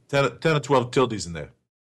10 or 12 tildes in there.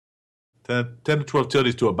 10 to 12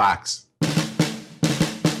 tildes to a box.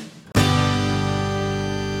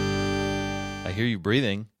 I hear you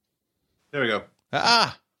breathing. There we go.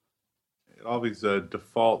 Ah! It always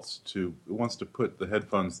defaults to, it wants to put the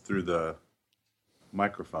headphones through the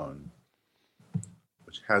microphone,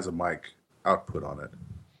 which has a mic output on it.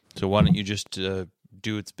 So why don't you just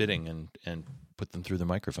do its bidding and put them through the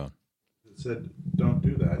microphone? It said, don't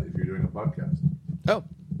do that if you're doing a podcast. Oh.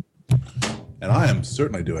 And I am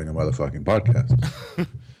certainly doing a motherfucking podcast.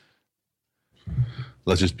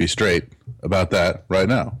 Let's just be straight about that right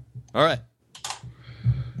now. All right.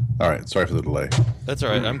 All right. Sorry for the delay. That's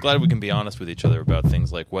all right. I'm glad we can be honest with each other about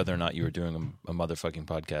things like whether or not you were doing a motherfucking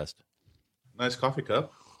podcast. Nice coffee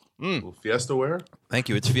cup. Little Fiesta ware. Thank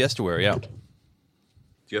you. It's Fiesta ware, yeah.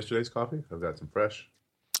 It's yesterday's coffee. I've got some fresh.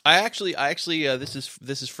 I actually, this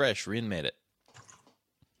is fresh. Rian made it.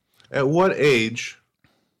 At what age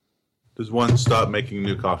does one stop making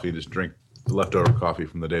new coffee, just drink the leftover coffee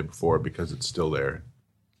from the day before because it's still there?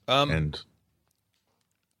 And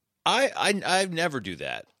I never do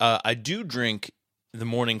that. I do drink the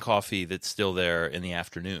morning coffee that's still there in the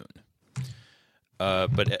afternoon.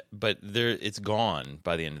 But there it's gone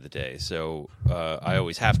by the end of the day. So I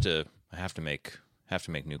always have to make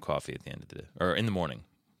new coffee at the end of the day or in the morning.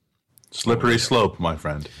 Slippery slope, my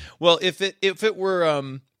friend. Well, if it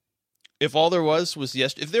were if all there was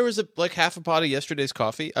if there was like half a pot of yesterday's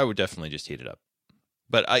coffee, I would definitely just heat it up.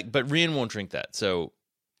 But Rian won't drink that. So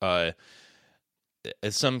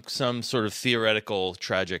some sort of theoretical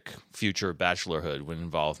tragic future bachelorhood would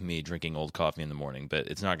involve me drinking old coffee in the morning, but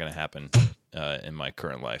it's not going to happen in my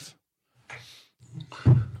current life.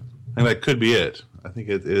 And that could be it. I think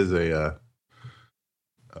it is a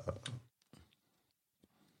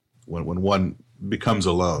when one becomes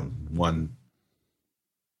alone, one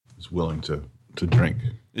is willing to drink.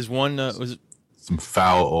 Is one some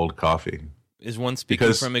foul old coffee? Is one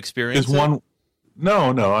speaking from experience? Is one?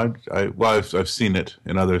 No. I've seen it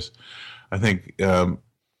in others. I think in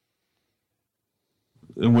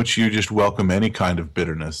which you just welcome any kind of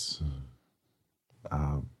bitterness,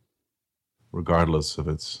 regardless of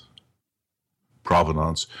its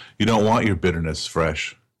provenance. You don't want your bitterness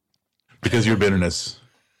fresh because your bitterness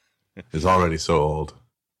is already so old.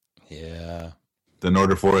 Yeah. In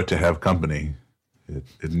order for it to have company,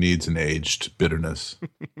 it needs an aged bitterness.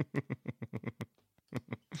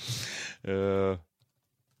 I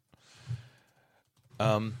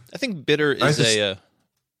think bitter is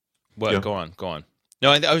what? Yeah. Go on.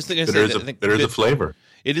 No, I was thinking. Bitter is a flavor.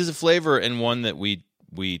 It is a flavor, and one that we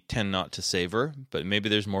tend not to savor. But maybe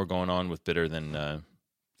there's more going on with bitter than I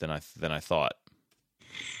thought.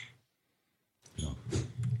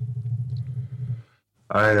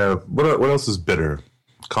 What else is bitter?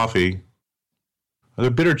 Coffee. Are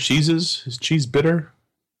there bitter cheeses? Is cheese bitter?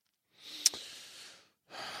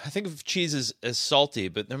 I think of cheese as salty,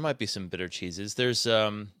 but there might be some bitter cheeses. There's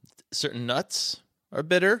certain nuts are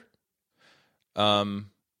bitter.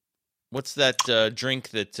 What's that drink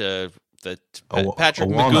that Patrick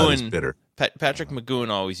McGowan? Bitter. Patrick McGowan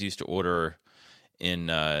always used to order in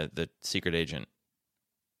the Secret Agent.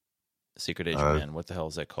 Man. What the hell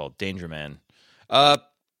is that called? Danger Man. Not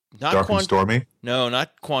Dark and Stormy? No,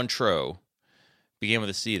 not Cointreau. Began with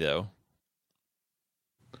a C, though.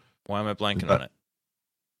 Why am I blanking on it?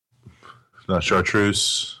 Not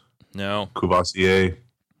Chartreuse. No. Courvoisier.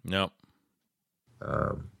 No.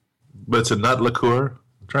 But it's a nut liqueur.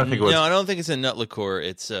 I'm trying to think of No, I don't think it's a nut liqueur.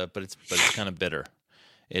 But it's kind of bitter.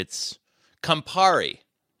 It's Campari.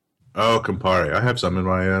 Oh, Campari. I have some in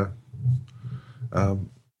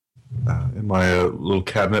my little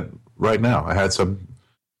cabinet right now. I had some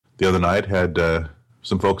the other night. Had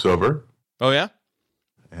some folks over. Oh yeah.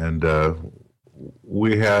 And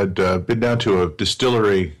we had been down to a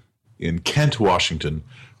distillery in Kent, Washington,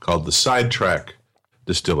 called the Sidetrack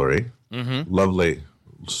Distillery. Mm-hmm. Lovely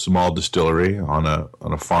small distillery on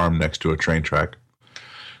a farm next to a train track,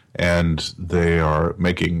 and they are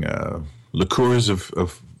making liqueurs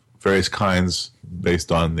of various kinds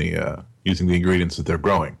based on the using the ingredients that they're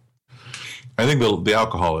growing. I think the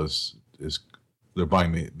alcohol is they're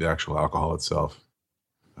buying the actual alcohol itself,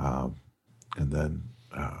 and then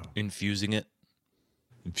infusing it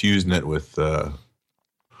with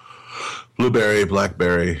blueberry,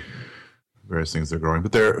 blackberry, various things they're growing.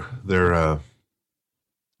 But their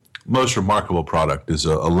most remarkable product is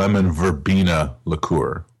a lemon verbena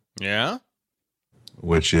liqueur. Yeah,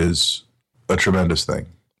 which is a tremendous thing.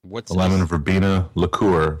 What's a lemon verbena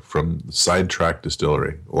liqueur from the Sidetrack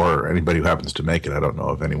Distillery, or anybody who happens to make it. I don't know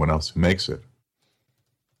of anyone else who makes it.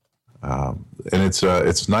 And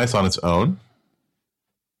it's nice on its own.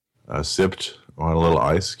 sipped on a little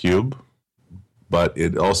ice cube, but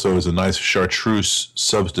it also is a nice chartreuse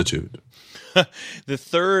substitute. The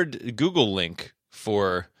third Google link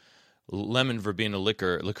for lemon verbena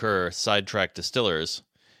liqueur Sidetrack Distillers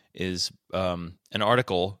is an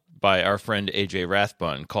article by our friend AJ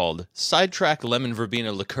Rathbun called "Sidetrack Lemon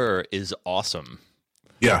Verbena Liqueur is Awesome."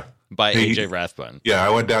 Yeah, by AJ Rathbun. Yeah, I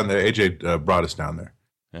went down there. AJ brought us down there.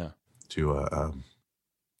 Yeah, to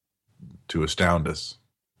astound us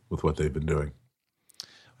with what they've been doing.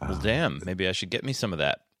 Well, damn, maybe I should get me some of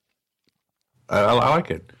that. I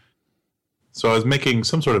like it. So I was making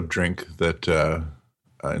some sort of drink that,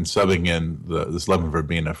 and subbing in this lemon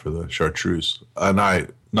verbena for the chartreuse.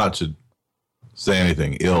 And not to say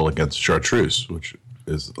anything ill against chartreuse, which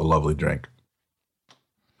is a lovely drink.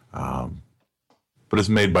 But it's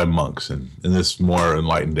made by monks, and in this more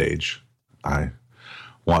enlightened age, I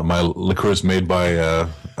want my liqueurs made by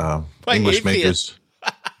English makers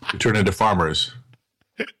who turn into farmers.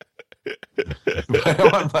 I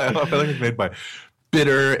want my liqueurs made by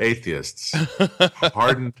bitter atheists,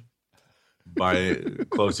 hardened by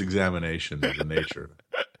close examination of the nature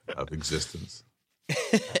of existence.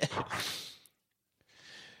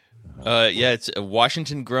 Yeah, it's a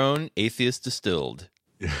Washington-grown, atheist distilled.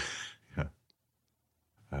 Yeah.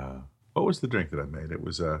 What was the drink that I made? It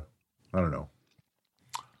was I don't know.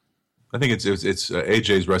 I think it's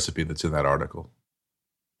AJ's recipe that's in that article.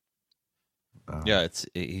 Yeah,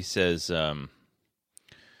 he says,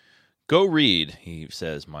 go read, he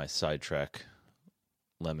says, my Sidetrack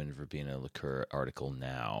lemon verbena liqueur article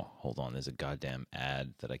now. Hold on, there's a goddamn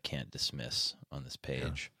ad that I can't dismiss on this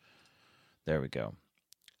page. Yeah. There we go.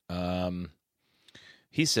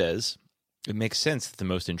 He says, it makes sense that the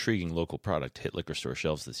most intriguing local product to hit liquor store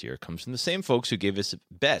shelves this year comes from the same folks who gave us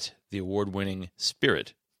Bet, the award-winning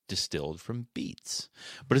spirit distilled from beets.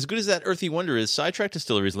 But as good as that earthy wonder is, Sidetrack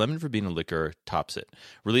Distillery's lemon verbena liqueur tops it.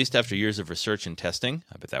 Released after years of research and testing,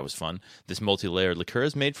 I bet that was fun, this multi-layered liqueur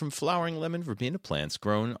is made from flowering lemon verbena plants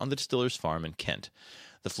grown on the distiller's farm in Kent.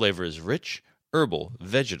 The flavor is rich, herbal,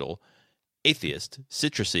 vegetal, atheist,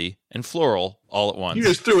 citrusy, and floral all at once. You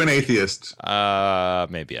just threw an atheist.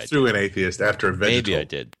 Maybe I threw an atheist after a vegetal. Maybe I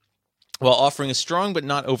did. While offering a strong but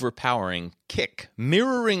not overpowering kick,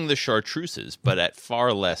 mirroring the chartreuses, but at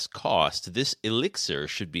far less cost, this elixir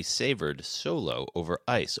should be savored solo over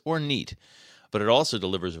ice or neat, but it also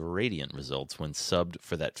delivers radiant results when subbed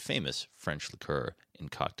for that famous French liqueur in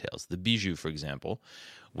cocktails. The Bijou, for example.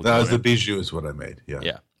 The Bijou is what I made, yeah.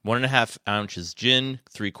 Yeah. 1.5 ounces gin,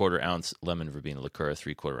 3/4 ounce lemon verbena liqueur,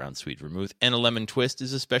 3/4 ounce sweet vermouth, and a lemon twist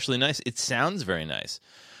is especially nice. It sounds very nice.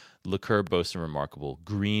 Liqueur boasts a remarkable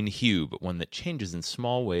green hue, but one that changes in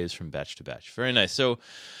small ways from batch to batch. Very nice. So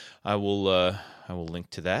I will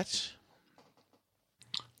link to that.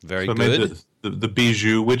 Very good. I made the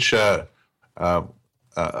Bijou, which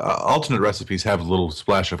alternate recipes have a little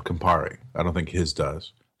splash of Campari. I don't think his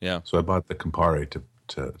does. Yeah. So I bought the Campari to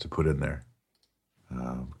put in there.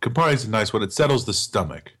 Campari is a nice one. It settles the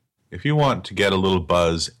stomach. If you want to get a little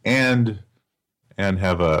buzz and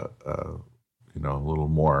have a little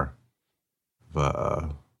more of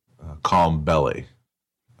a calm belly,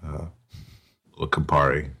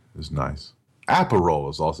 Campari is nice. Aperol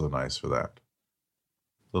is also nice for that.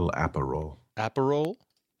 Little Aperol. Aperol?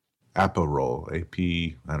 Aperol.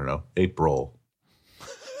 I don't know. April.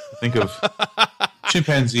 Think of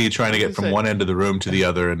chimpanzee trying to get from one end of the room to the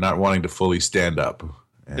other and not wanting to fully stand up.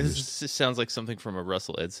 This sounds like something from a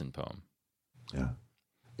Russell Edson poem. Yeah.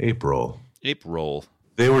 April. April.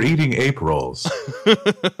 They were eating ape rolls.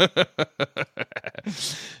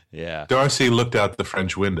 Yeah. Darcy looked out the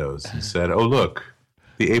French windows and said, "Oh, look,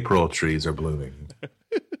 the April trees are blooming."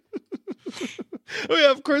 Oh,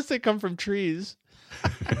 yeah, of course they come from trees.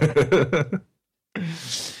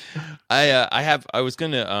 I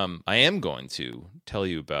am going to tell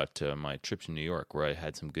you about my trip to New York, where I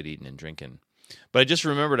had some good eating and drinking. But I just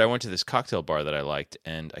remembered I went to this cocktail bar that I liked,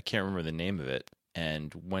 and I can't remember the name of it.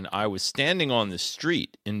 And when I was standing on the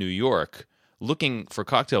street in New York looking for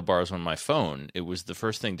cocktail bars on my phone, it was the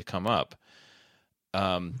first thing to come up.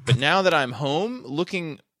 But now that I'm home,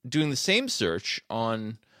 doing the same search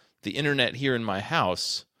on the internet here in my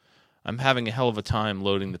house, I'm having a hell of a time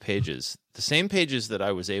loading the pages. The same pages that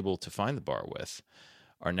I was able to find the bar with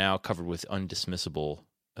are now covered with undismissible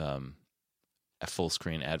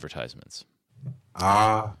full-screen advertisements.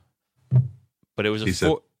 Ah. But it was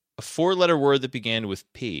a four-letter word that began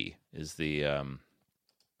with P is the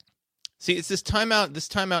see, it's this Time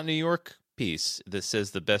Out New York piece that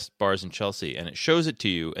says the best bars in Chelsea, and it shows it to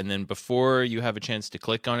you, and then before you have a chance to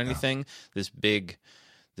click on anything, this big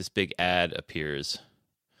ad appears.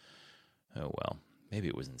 Oh well. Maybe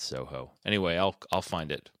it was in Soho. Anyway, I'll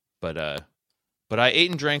find it. But I ate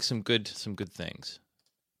and drank some good things.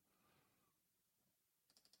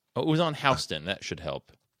 Oh, it was on Houston. That should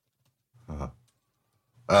help.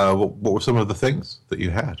 What were some of the things that you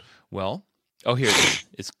had? Well, here it is.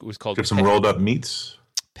 It was called. Get some rolled up meats.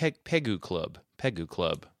 Pegu Club. Pegu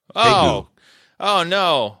Club. Pegu. Oh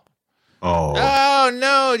no. Oh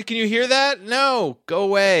no! Can you hear that? No, go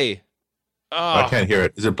away. Oh. I can't hear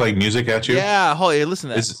it. Is it playing music at you? Yeah. Holy, listen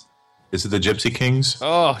to that. Is it the Gypsy Kings?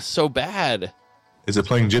 Oh, so bad. Is it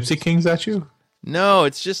playing Gypsy Kings at you? No,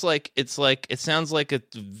 it's just like it sounds like a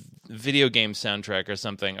video game soundtrack or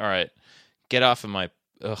something. All right, get off of my.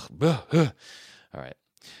 All right,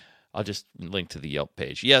 I'll just link to the Yelp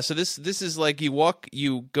page. Yeah, so this is like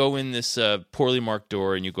you go in this poorly marked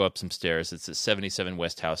door and you go up some stairs. It's at 77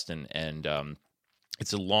 West Houston, and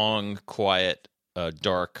it's a long, quiet,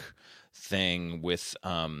 dark thing with.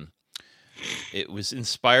 It was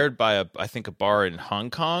inspired by I think a bar in Hong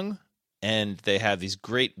Kong. And they have these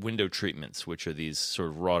great window treatments, which are these sort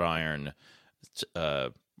of wrought iron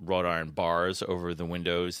bars over the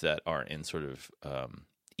windows that are in sort of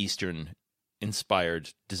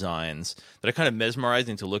Eastern-inspired designs that are kind of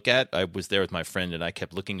mesmerizing to look at. I was there with my friend, and I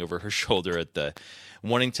kept looking over her shoulder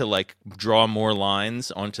wanting to like draw more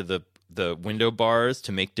lines onto the window bars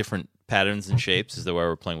to make different patterns and shapes, as though I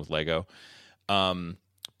were playing with Lego. But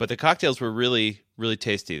the cocktails were really, really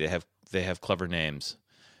tasty. They have clever names.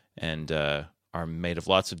 And are made of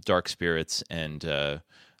lots of dark spirits and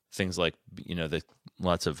things like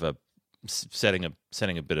lots of setting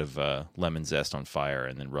a bit of lemon zest on fire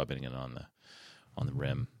and then rubbing it on the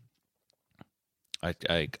rim. I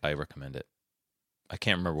recommend it. I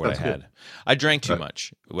can't remember what I had. I drank too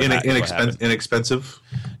much. Inexpensive?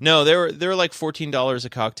 No, they were like $14 a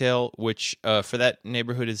cocktail, which for that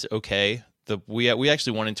neighborhood is okay. We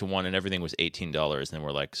actually went into one and everything was $18, and then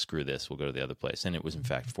we're like, screw this, we'll go to the other place, and it was in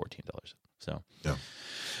fact $14. So, yeah.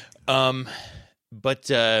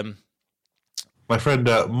 My friend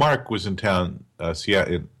Mark was in town, in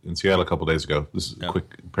Seattle a couple days ago. This is a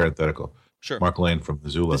quick parenthetical. Sure. Mark Lane from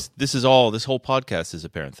Missoula. This whole podcast is a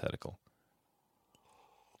parenthetical.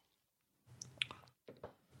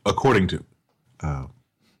 According to,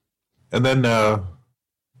 and then,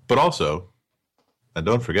 but also, and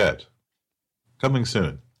don't forget. Coming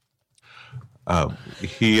soon.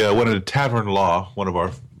 He went to Tavern Law, one of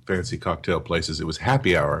our fancy cocktail places. It was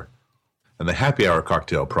happy hour, and the happy hour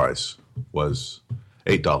cocktail price was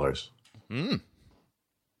 $8.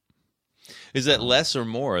 Is that less or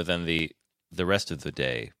more than the rest of the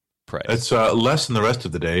day price? It's less than the rest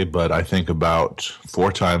of the day, but I think about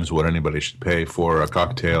 4 times what anybody should pay for a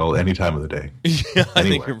cocktail any time of the day. Yeah, I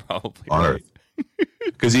think you're probably on right. Earth.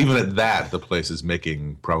 Because even at that, the place is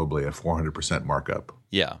making probably a 400% markup.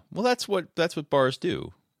 Yeah, well, that's what bars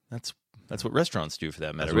do. That's what restaurants do, for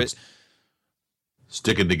that matter.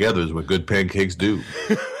 Sticking together is what good pancakes do.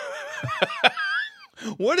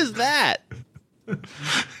 What is that? You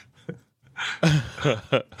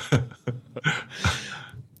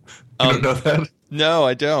don't know that? No,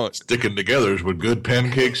 I don't. Sticking together is what good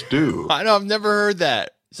pancakes do. I know. I've never heard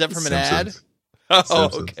that. Is that from an ad? Oh,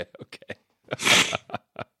 okay.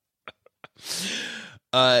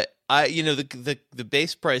 The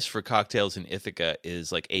base price for cocktails in Ithaca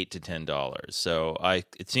is like $8 to $10. So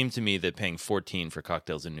it seemed to me that paying $14 for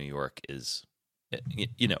cocktails in New York is,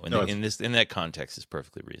 in that context, is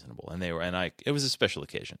perfectly reasonable. And it was a special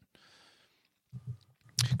occasion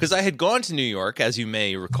because I had gone to New York, as you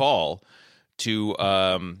may recall, to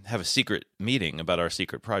have a secret meeting about our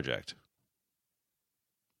secret project.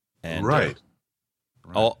 And, right.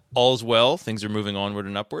 All's well. Things are moving onward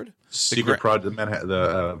and upward. The secret project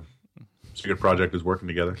is working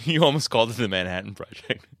together. You almost called it the Manhattan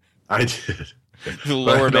Project. I did. The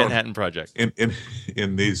Lower Manhattan Project.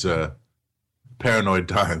 In these paranoid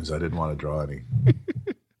times, I didn't want to draw any.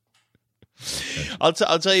 I'll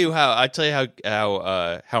tell you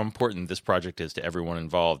how important this project is to everyone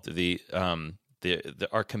involved.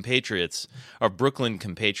 Our compatriots, our Brooklyn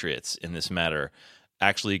compatriots in this matter,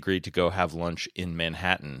 actually agreed to go have lunch in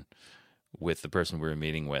Manhattan with the person we were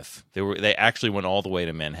meeting with. They actually went all the way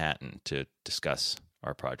to Manhattan to discuss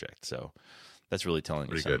our project. So that's really telling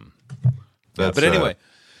you something. Good. But anyway,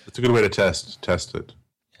 it's a good way to test it.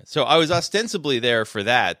 So I was ostensibly there for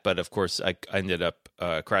that, but of course I ended up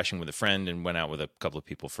crashing with a friend and went out with a couple of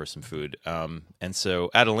people for some food. And so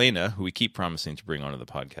Adelina, who we keep promising to bring onto the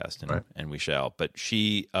podcast, and we shall, but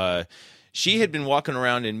she had been walking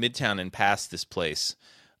around in Midtown and passed this place,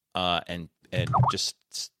 and just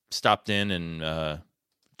stopped in and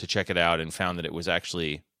to check it out, and found that it was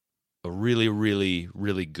actually a really, really,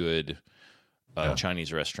 really good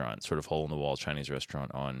Chinese restaurant, sort of hole in the wall Chinese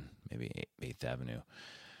restaurant on maybe 8th Avenue.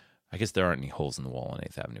 I guess there aren't any holes in the wall on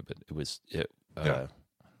 8th Avenue, but it was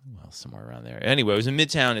somewhere around there. Anyway, it was in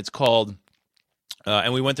Midtown. It's called,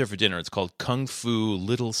 and we went there for dinner. It's called Kung Fu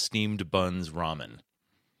Little Steamed Buns Ramen.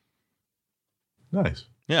 Nice.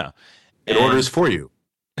 Yeah. It orders for you.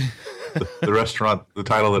 The restaurant, the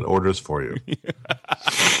title that orders for you.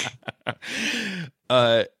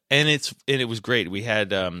 And it was great. We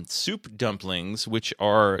had soup dumplings, which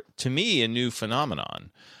are to me a new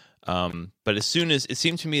phenomenon. But it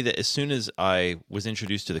seemed to me that as soon as I was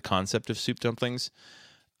introduced to the concept of soup dumplings,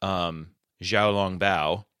 Xiao Long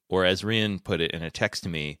Bao, or as Rian put it in a text to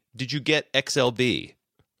me, "Did you get XLB?"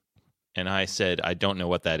 And I said, "I don't know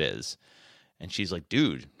what that is." And she's like,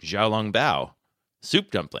 "Dude, Xiao Long Bao,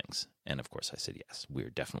 soup dumplings." And of course I said, yes, we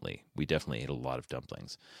definitely ate a lot of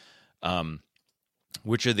dumplings.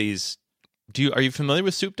 Which are these? Are you familiar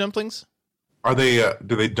with soup dumplings? Are they?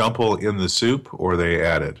 Do they dumple in the soup or are they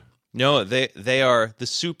added? No, they are. The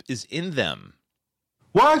soup is in them.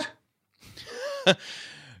 What?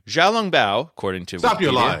 Xiaolongbao, according to Stop Wikipedia,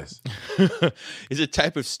 your lies, is a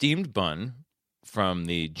type of steamed bun from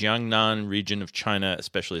the Jiangnan region of China,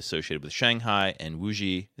 especially associated with Shanghai and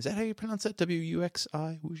Wuxi. Is that how you pronounce that? Wuxi?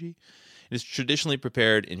 Wuxi? It is traditionally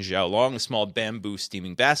prepared in xiaolong, a small bamboo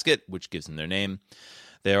steaming basket, which gives them their name.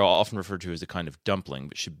 They are often referred to as a kind of dumpling,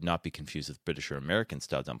 but should not be confused with British or American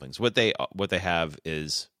style dumplings. What they have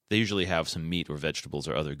is they usually have some meat or vegetables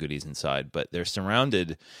or other goodies inside, but they're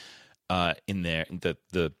surrounded in there.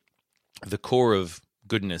 The core of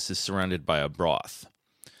goodness is surrounded by a broth.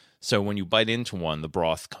 So when you bite into one, the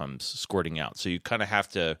broth comes squirting out. So you kind of have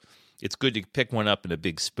to. It's good to pick one up in a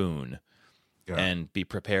big spoon and be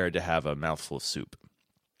prepared to have a mouthful of soup.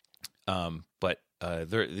 But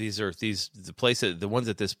the ones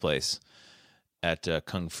at this place at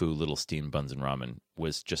Kung Fu Little Steamed Buns and Ramen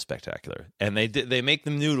was just spectacular. And they make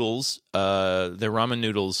them noodles, their ramen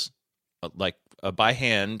noodles, by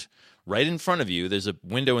hand, right in front of you. There's a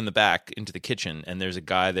window in the back into the kitchen, and there's a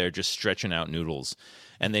guy there just stretching out noodles.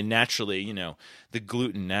 And they naturally, the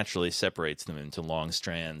gluten naturally separates them into long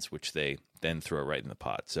strands, which they then throw right in the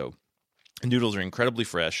pot. So the noodles are incredibly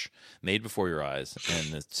fresh, made before your eyes,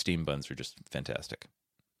 and the steamed buns are just fantastic.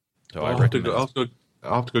 So I recommend. I'll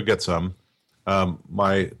have to go get some.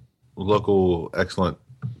 My local excellent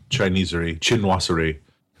Chinesery, Chinoiserie,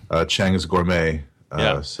 Chang's Gourmet,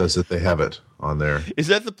 says that they have it on there. Is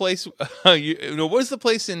that the place? What was the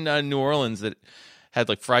place in New Orleans that had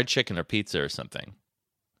like fried chicken or pizza or something?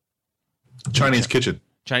 Chinese Kitchen.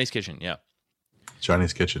 Chinese Kitchen, yeah.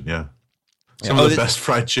 Chinese Kitchen, yeah. Some of the best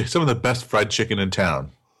fried chicken in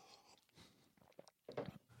town.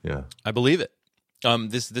 Yeah, I believe it.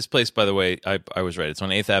 This place, by the way, I was right. It's on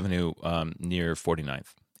 8th Avenue, near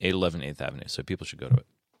 49th, 811 8th Avenue. So people should go to it.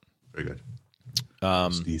 Very good.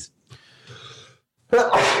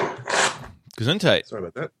 Gesundheit. Sorry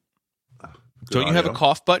about that. Don't you have a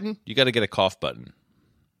cough button? You got to get a cough button.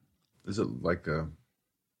 Is it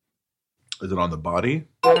is it on the body?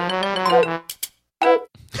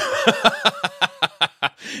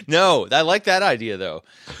 No, I like that idea though.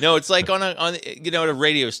 No, it's like on at a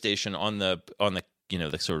radio station on the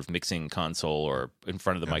the sort of mixing console or in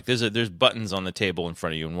front of the mic. There's buttons on the table in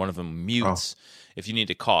front of you, and one of them mutes. If you need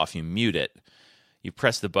to cough, you mute it. You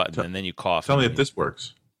press the button and then you cough. Tell me if this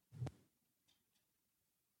works.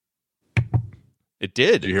 It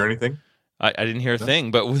did. Did you hear anything? I didn't hear a thing,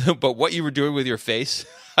 but what you were doing with your face,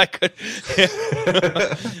 I could.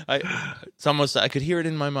 I could hear it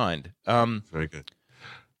in my mind. Very good.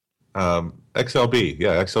 XLB,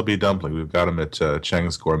 XLB dumpling. We've got them at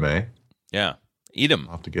Chang's Gourmet. Yeah, eat them.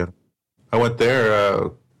 I'll have to get them. I went there a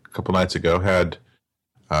couple nights ago. Had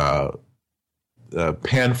pan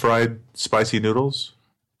fried spicy noodles.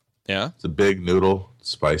 Yeah, it's a big noodle,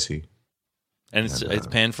 spicy, and it's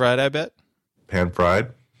pan fried. I bet pan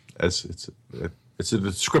fried. It's a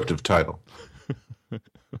descriptive title.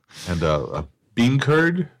 And a bean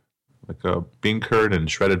curd, like a bean curd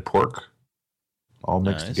and shredded pork, all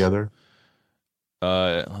mixed together.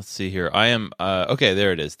 Let's see here. I am okay.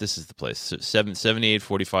 There it is. This is the place.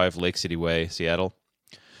 7845 Lake City Way, Seattle.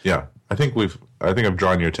 Yeah, I think I've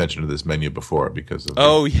drawn your attention to this menu before because of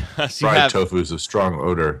fried tofu's of strong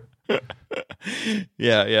odor.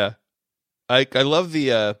 Yeah. I love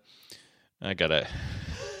the. I gotta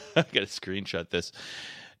screenshot this.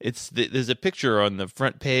 There's a picture on the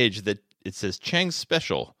front page that it says Chang's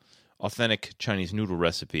Special, authentic Chinese noodle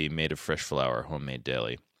recipe made of fresh flour, homemade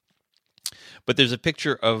daily. But there's a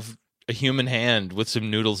picture of a human hand with some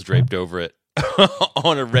noodles draped over it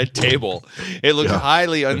on a red table. It looks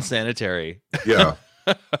highly unsanitary. Yeah.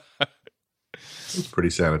 It's pretty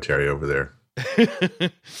sanitary over there.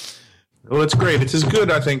 Well, it's great. It's as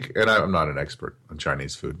good, I think, and I'm not an expert on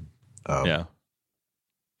Chinese food. Yeah.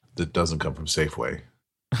 That doesn't come from Safeway.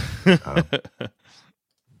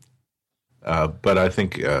 But I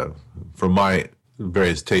think from my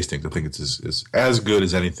various tastings, I think it's as good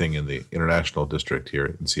as anything in the International District here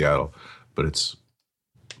in Seattle, but it's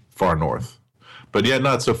far north. But yet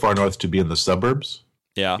not so far north to be in the suburbs.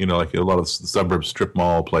 Yeah. You know, like a lot of the suburb strip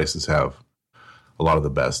mall places have a lot of the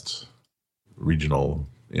best regional,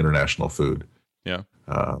 international food. Yeah.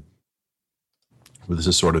 But this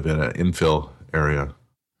is sort of in an infill area.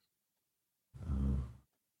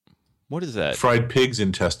 What is that? Fried pig's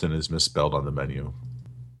intestine is misspelled on the menu.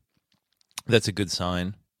 That's a good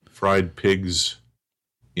sign. Fried pig's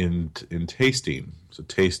in tasting. So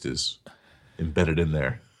taste is embedded in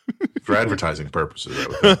there for advertising purposes, I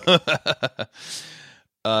would think.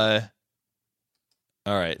 All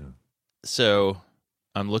right. Yeah. So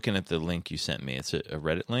I'm looking at the link you sent me. It's a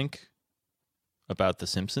Reddit link about The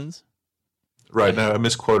Simpsons. Right. Now I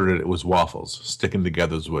misquoted it. It was waffles. Sticking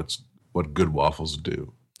together is what good waffles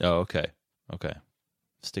do. Oh, okay. Okay.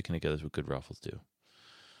 Sticking together is what good waffles do.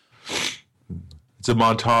 It's a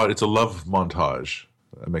montage. It's a love montage.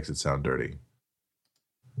 That makes it sound dirty.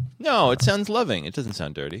 No, it sounds loving. It doesn't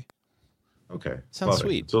sound dirty. Okay. Sounds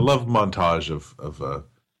sweet. It's a love montage of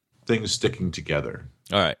things sticking together.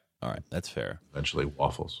 All right. That's fair. Eventually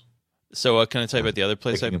waffles. So can I tell you about the other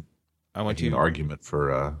place I went to? An argument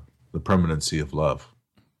for the permanency of love.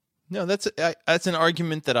 No, that's an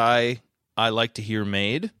argument that I like to hear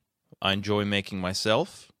made. I enjoy making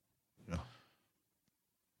myself. Yeah.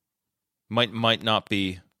 Might not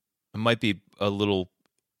be. It might be a little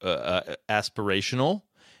aspirational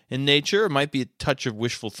in nature. It might be a touch of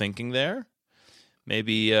wishful thinking there.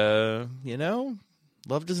 Maybe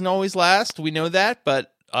love doesn't always last. We know that,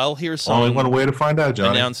 but I'll hear someone. Only one way to find out,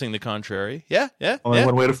 Johnny. Announcing the contrary. Yeah. Only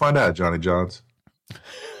one way to find out, Johnny Johns.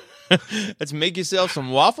 Let's make yourself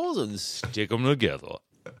some waffles and stick them together.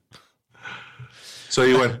 So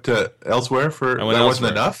you went elsewhere for that elsewhere. Wasn't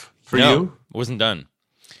enough for No, you? It wasn't done.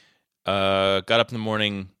 Got up in the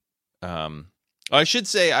morning. I should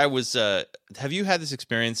say I was. Have you had this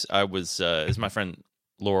experience? I was. As my friend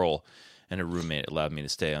Laurel and her roommate allowed me to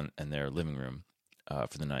stay in their living room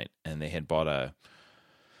for the night, and they had bought a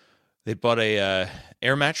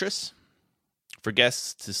air mattress for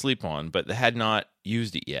guests to sleep on, but they had not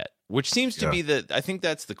used it yet. Which seems to be I think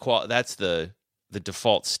that's the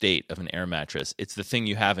default state of an air mattress. It's the thing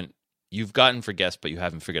you've gotten for guests, but you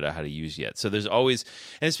haven't figured out how to use yet. So there's always,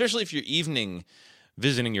 and especially if your evening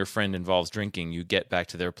visiting your friend involves drinking, you get back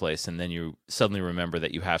to their place and then you suddenly remember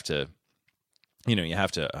that you have to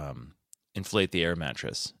inflate the air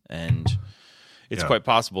mattress. And it's quite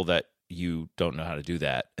possible that you don't know how to do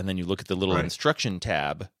that. And then you look at the little instruction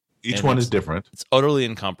tab. Each one is different. It's utterly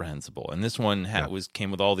incomprehensible. And this one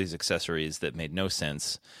came with all these accessories that made no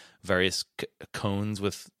sense. Various cones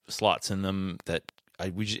with slots in them that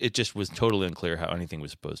it just was totally unclear how anything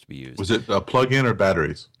was supposed to be used. Was it plug-in or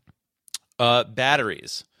batteries?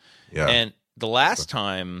 Batteries. Yeah. And the last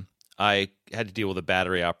time I had to deal with a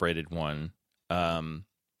battery-operated one,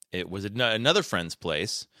 it was another friend's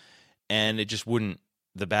place, and it just wouldn't.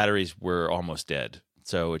 The batteries were almost dead.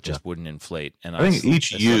 So it just wouldn't inflate. And I think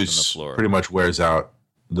each use pretty much wears out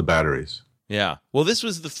the batteries. Yeah. Well, this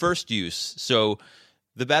was the first use. So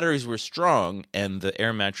the batteries were strong and the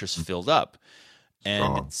air mattress filled up.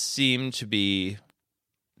 And it seemed to be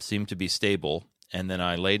stable. And then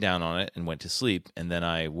I lay down on it and went to sleep. And then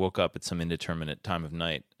I woke up at some indeterminate time of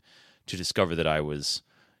night to discover that I was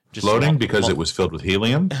just floating because it was filled with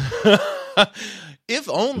helium. If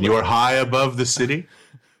only. And you were high above the city.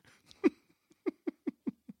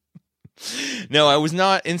 No, I was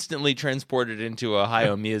not instantly transported into a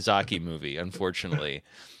Hayao Miyazaki movie, unfortunately.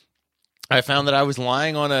 I found that I was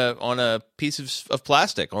lying on a piece of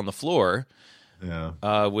plastic on the floor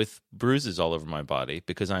with bruises all over my body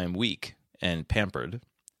because I am weak and pampered.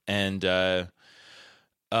 And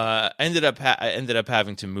I ended up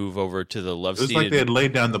having to move over to the love-seated... It was like they had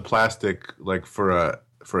laid down the plastic like for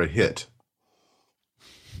a hit.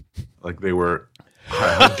 Like they were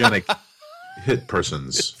hygienic hit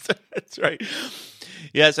persons. That's right.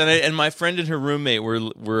 Yes, and my friend and her roommate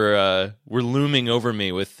were looming over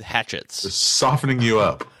me with hatchets. They're softening you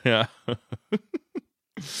up. Yeah.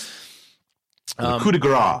 Coup de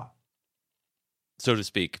grace, so to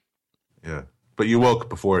speak. Yeah, but you woke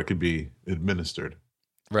before it could be administered.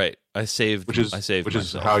 Right. I saved myself.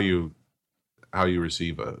 Is how you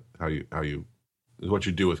receive what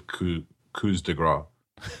you do with coups de grace.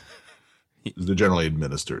 They're generally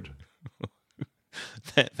administered.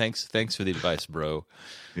 Thanks for the advice, bro.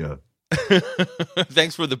 Yeah.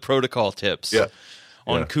 Thanks for the protocol tips. Yeah.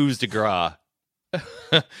 On coups de gras.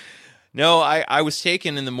 No, I was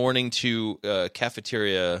taken in the morning to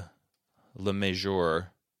Cafeteria Le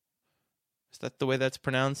Major. Is that the way that's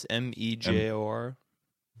pronounced? Mejor?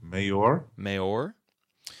 Mayor?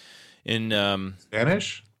 In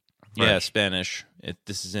Spanish? yeah, French? Spanish.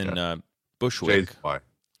 This is in Bushwick.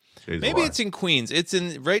 Maybe it's in Queens. It's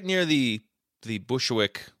in right near the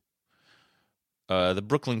Bushwick, the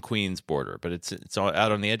Brooklyn Queens border, but it's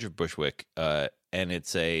out on the edge of Bushwick, and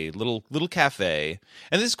it's a little cafe.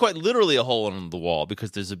 And this is quite literally a hole in the wall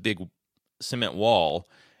because there's a big cement wall,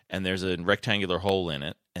 and there's a rectangular hole in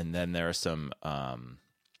it, and then there are some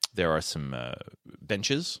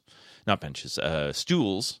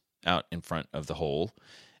stools out in front of the hole,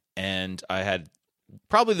 and I had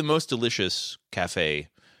probably the most delicious cafe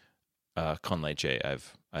con leche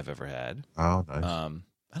I've ever had. Oh, nice.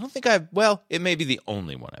 I don't think it may be the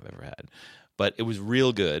only one I've ever had, but it was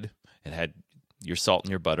real good. It had your salt and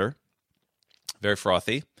your butter, very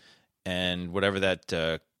frothy, and whatever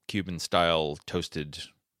that Cuban style toasted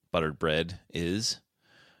buttered bread is,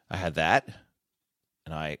 I had that,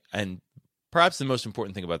 and perhaps the most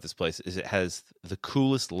important thing about this place is it has the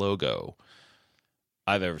coolest logo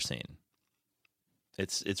I've ever seen.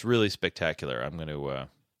 It's really spectacular. I'm going to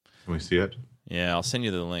Can we see it? Yeah, I'll send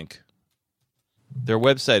you the link. Their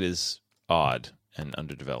website is odd and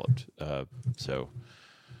underdeveloped. So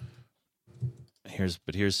here's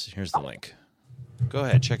the link. Go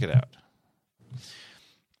ahead, check it out.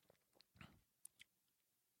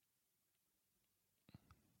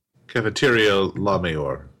 Cafeteria La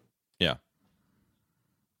Mayor. Yeah.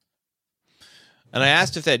 And I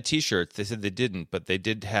asked if they had T-shirts. They said they didn't, but they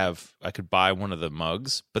did have. I could buy one of the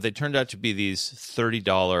mugs, but they turned out to be these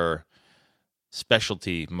 $30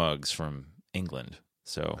 specialty mugs from England.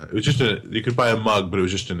 So It was just you could buy a mug, but it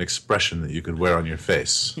was just an expression that you could wear on your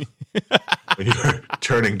face when you're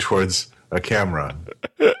turning towards a camera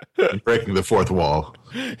and breaking the fourth wall.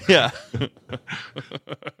 yeah.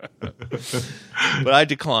 But I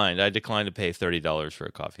declined. I declined to pay $30 for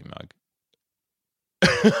a coffee mug.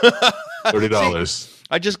 $30. See,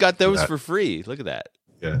 I just got those for free. Look at that.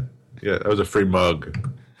 Yeah, that was a free mug.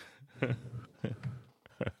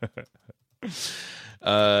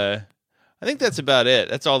 I think that's about it.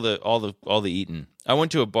 That's all the eating. I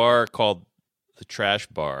went to a bar called the Trash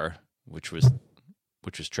Bar, which was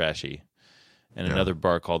trashy, and another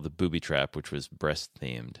bar called the Booby Trap, which was breast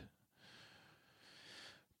themed.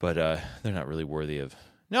 But they're not really worthy of.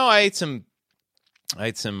 No, I ate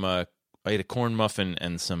a corn muffin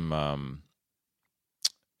and some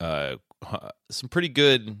pretty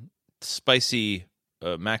good spicy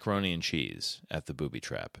macaroni and cheese at the Booby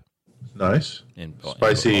Trap. Nice.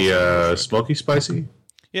 Spicy, smoky spicy?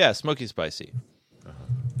 Yeah, smoky spicy.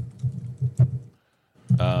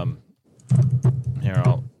 Here,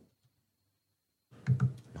 I'll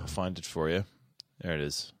find it for you. There it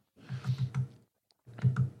is.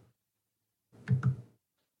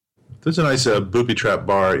 There's a nice booby trap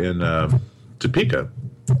bar in Topeka.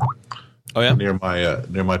 Oh yeah, near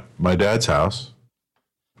my dad's house.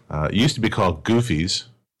 It used to be called Goofy's.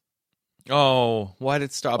 Oh, why did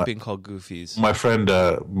it stop being called Goofy's? My friend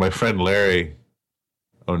Larry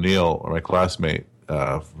O'Neill, or my classmate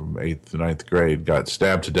from 8th to 9th grade, got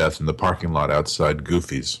stabbed to death in the parking lot outside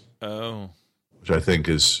Goofy's. Oh, which I think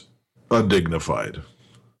is undignified.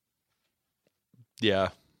 Yeah.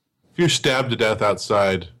 If you're stabbed to death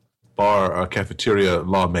outside Cafeteria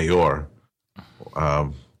La Mayor,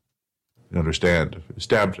 you understand.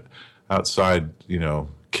 Stabbed outside,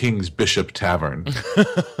 King's Bishop Tavern.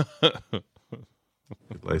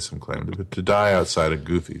 Lay some claim to die outside of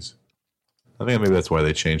Goofy's. I think maybe that's why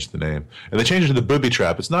they changed the name. And they changed it to the Booby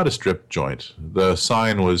Trap. It's not a strip joint. The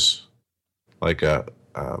sign was like a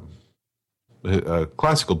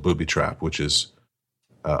classical booby trap, which is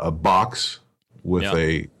a box with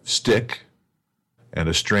a stick and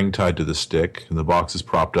a string tied to the stick, and the box is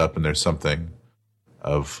propped up, and there's something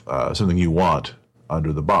you want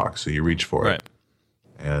under the box, so you reach for it,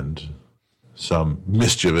 and some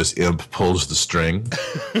mischievous imp pulls the string.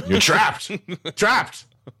 You're trapped. Trapped.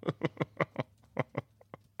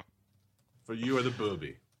 For you are the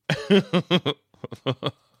booby.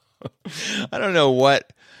 I don't know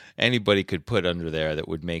what anybody could put under there that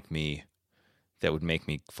would make me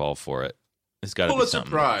fall for it. It's got to be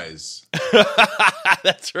something. Pulitzer Prize.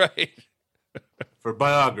 That's right. For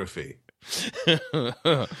biography.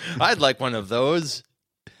 I'd like one of those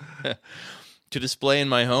to display in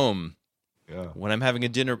my home. Yeah. When I'm having a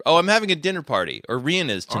dinner. Oh, I'm having a dinner party. Or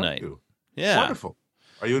Rian is tonight. Are you? Yeah. Wonderful.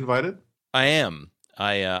 Are you invited? I am.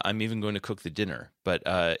 I'm even going to cook the dinner, but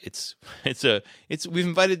we've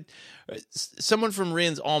invited someone from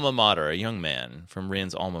Rian's alma mater, a young man from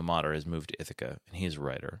Rian's alma mater has moved to Ithaca, and he's a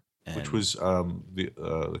writer. Which was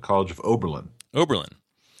the College of Oberlin. Oberlin.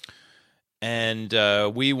 And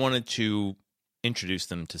we wanted to introduce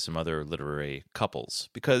them to some other literary couples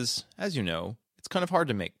because, as you know, it's kind of hard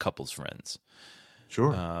to make couples friends.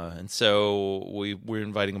 Sure. And so we're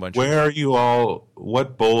inviting a bunch Where are you all?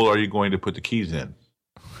 What bowl are you going to put the keys in?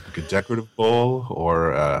 Like a decorative bowl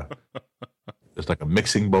or just like a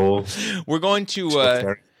mixing bowl? We're going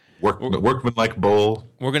to workman-like bowl.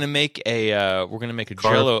 We're gonna make a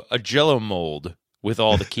Jello mold with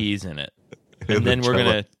all the keys in it, and then we're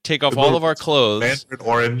gonna take off all of our clothes. Mandarin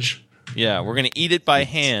orange. Yeah, we're gonna eat it by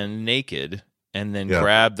hand, naked, and then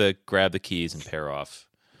grab the keys and pair off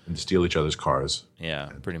and steal each other's cars. Yeah,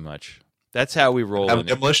 pretty much. That's how we roll. Have a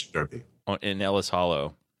demolition derby in Ellis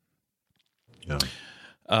Hollow. Yeah.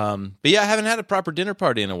 But yeah, I haven't had a proper dinner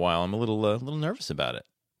party in a while. I'm a little nervous about it.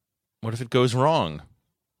 What if it goes wrong?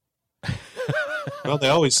 Well, they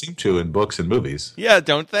always seem to in books and movies. Yeah,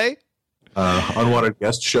 don't they? Unwanted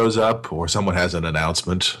guest shows up, or someone has an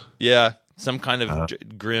announcement. Yeah, some kind of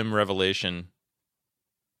grim revelation.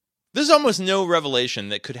 There's almost no revelation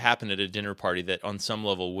that could happen at a dinner party that on some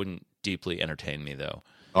level wouldn't deeply entertain me, though.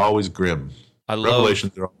 Always grim.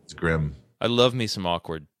 Revelations are always grim. I love me some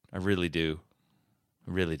awkward. I really do.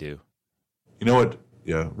 I really do. You know what?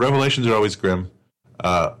 Yeah, revelations are always grim.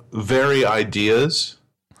 Very ideas.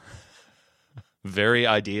 Very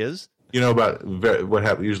ideas? You know about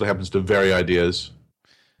what usually happens to very ideas?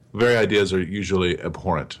 Very ideas are usually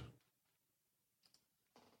abhorrent.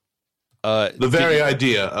 The very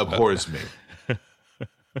idea abhors me.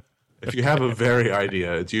 If you have a very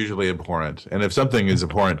idea, it's usually abhorrent. And if something is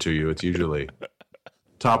abhorrent to you, it's usually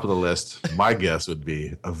top of the list. My guess would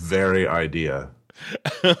be a very idea.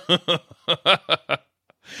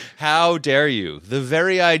 How dare you? The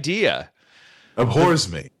very idea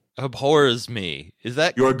abhors me. Abhors me. Is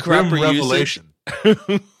that your grim proper revelation?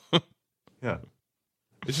 Yeah,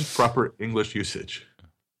 this is proper English usage.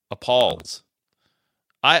 Appalls.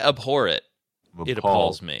 I abhor it. It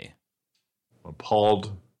appalls me. I'm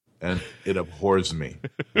appalled, and it abhors me.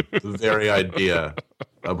 The very idea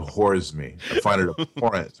abhors me. I find it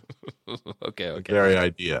abhorrent. Okay. The very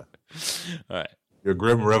idea. All right. Your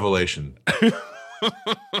grim revelation is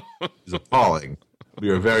appalling.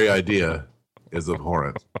 Your very idea is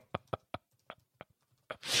abhorrent.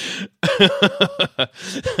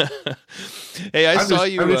 Hey,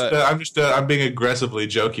 I'm being aggressively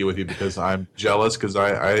jokey with you because I'm jealous because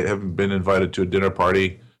I haven't been invited to a dinner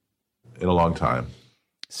party in a long time.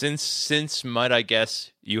 Since might I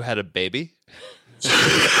guess you had a baby?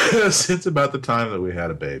 Since about the time that we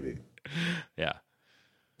had a baby. Yeah.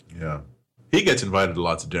 Yeah. He gets invited to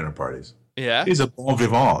lots of dinner parties. Yeah. He's a bon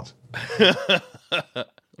vivant.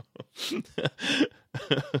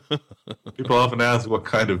 People often ask what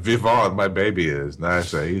kind of vivant my baby is, and I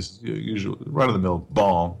say he's usually run-of-the-mill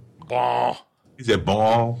bon. Bon. He's a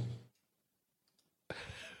bon.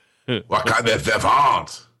 What kind of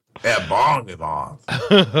vivant? A bon vivant.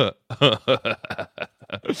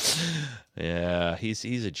 Yeah,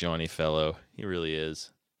 he's a Johnny fellow. He really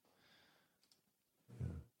is.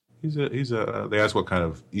 He's a. They ask what kind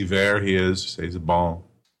of hiver he is. Say he's a bon.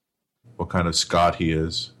 What kind of Scot he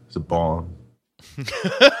is? He's a bon. He's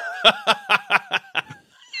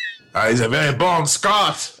a very bon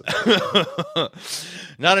Scot.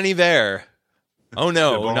 Not an hiver. Oh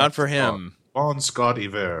no, bon not for him. Bon Scot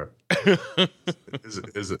hiver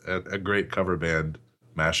is a great cover band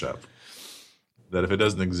mashup. That if it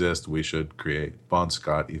doesn't exist, we should create Bon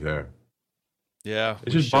Scott hiver. Yeah,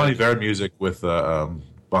 it's just Bon Iver music with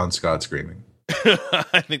Bon Scott screaming.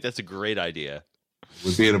 I think that's a great idea.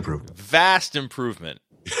 Would be an improvement. Vast improvement.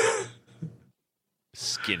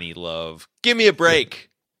 Skinny love. Give me a break.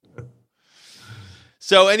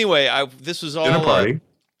 So anyway, this was all dinner party.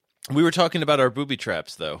 We were talking about our booby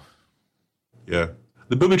traps, though. Yeah,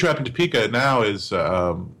 the booby trap in Topeka now is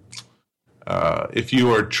if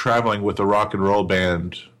you are traveling with a rock and roll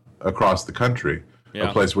band across the country,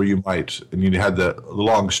 a place where you might, and you had the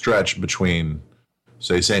long stretch between,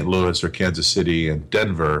 say, St. Louis or Kansas City and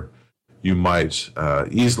Denver, you might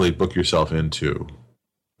easily book yourself into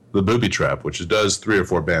the booby trap, which does 3 or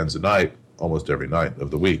 4 bands a night, almost every night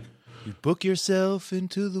of the week. You book yourself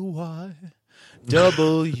into the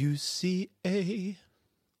YWCA.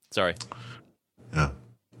 Sorry. Yeah,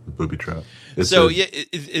 the booby trap. Does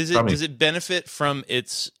it benefit from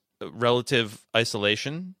its relative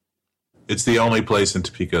isolation? It's the only place in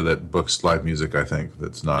Topeka that books live music, I think,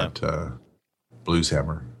 that's not Blues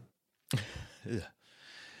Hammer.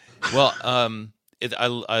 Well,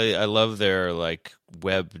 I love their like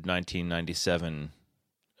web 1997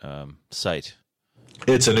 site.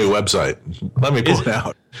 It's a new website. Let me point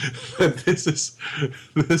out this is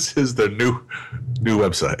their new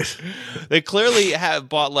website. They clearly have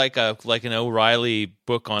bought like an O'Reilly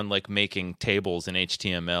book on like making tables in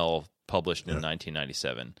HTML published in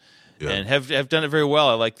 1997, and have done it very well.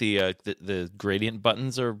 I like the gradient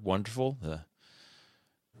buttons are wonderful.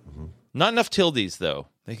 Not enough tildes though.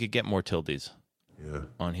 They could get more tildes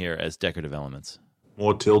on here as decorative elements.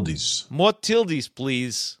 More tildes. More tildes,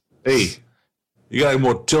 please. Hey, you got any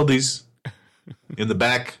more tildes in the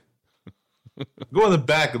back? Go in the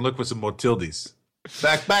back and look for some more tildes.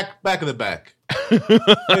 Back in the back.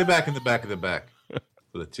 Way back in the back of the back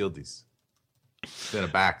for the tildes. Then a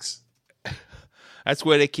backs. That's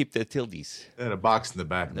where they keep their tildes. Then a box in the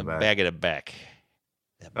back. The bag of the back.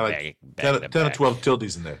 Like 10 or 12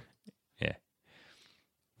 tildes in there. Yeah.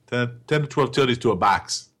 10 to 12 tildes to a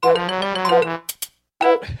box. Oh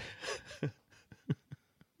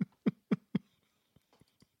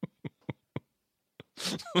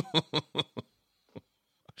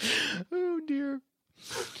dear.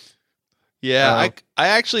 Yeah, I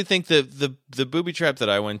actually think the booby trap that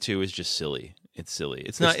I went to is just silly. It's silly.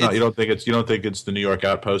 It's not. You don't think it's the New York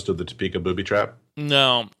outpost of the Topeka booby trap?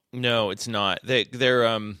 No, it's not. They're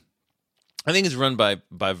I think it's run by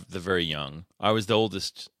the very young. I was the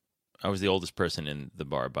oldest person in the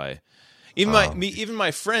bar by even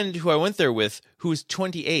my friend who I went there with, who was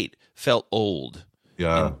 28, felt old.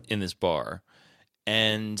 Yeah. In this bar.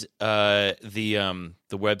 And the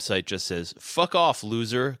website just says, "Fuck off,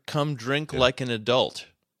 loser. Come drink like an adult."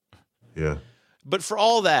 Yeah. But for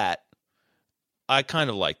all that, I kind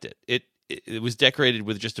of liked it. It was decorated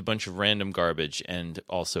with just a bunch of random garbage and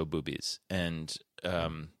also boobies, and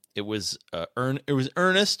it was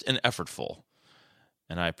earnest and effortful,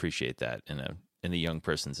 and I appreciate that in a young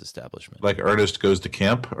person's establishment. Like Ernest Goes to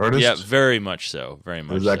Camp. Ernest. Yeah, very much so. Very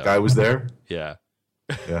much. That guy was there. Yeah.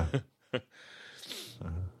 Yeah.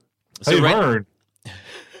 So hey, Vern.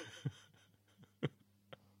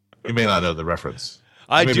 You may not know the reference.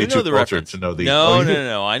 I do know the reference. To know the,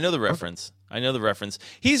 no. I know the reference.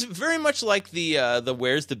 He's very much like the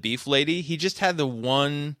Where's the Beef lady. He just had the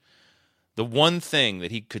one thing that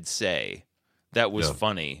he could say that was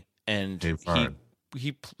funny, and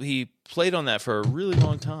he played on that for a really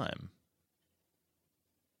long time.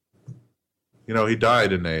 You know, he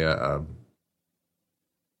died in a.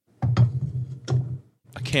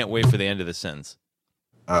 I can't wait for the end of the sentence.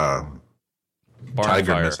 Tiger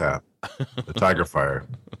fire. mishap. The tiger fire.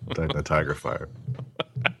 The tiger fire.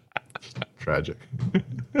 Tragic.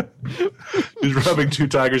 He's rubbing two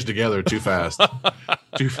tigers together too fast.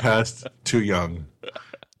 Too fast, too young.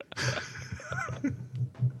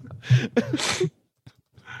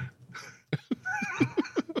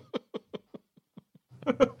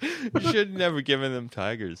 You should never given them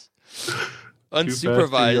tigers.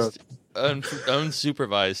 Unsupervised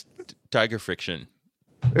tiger friction.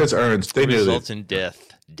 It's Ernst. They knew results in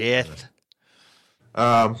death.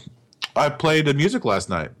 I played music last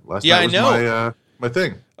night. Last night was I know. My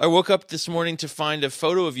thing. I woke up this morning to find a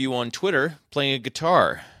photo of you on Twitter playing a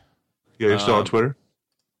guitar. Yeah, you're still on Twitter?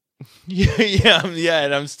 Yeah,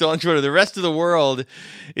 and I'm still on Twitter. The rest of the world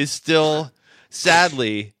is still,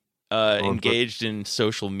 sadly, engaged in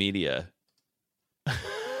social media.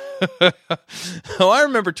 Oh, I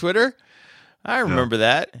remember Twitter. I remember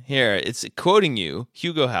that. Here, it's quoting you.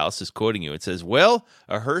 Hugo House is quoting you. It says, "Well,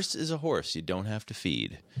 a hearse is a horse you don't have to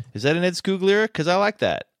feed." Is that an Ed Skoog lyric? Because I like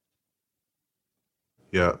that.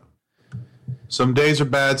 Yeah. Some days are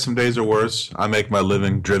bad, some days are worse. I make my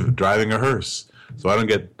living driving a hearse, so I don't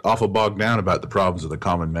get awful bogged down about the problems of the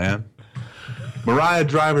common man. Mariah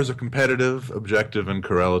drivers are competitive, objective, and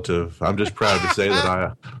correlative. I'm just proud to say that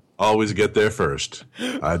I always get there first.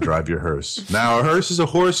 I drive your hearse. Now, a hearse is a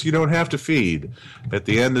horse you don't have to feed. At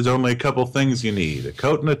the end, there's only a couple things you need. A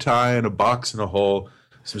coat and a tie and a box and a hole,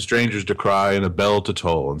 some strangers to cry and a bell to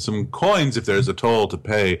toll, and some coins if there's a toll to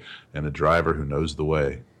pay, and a driver who knows the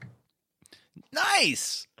way.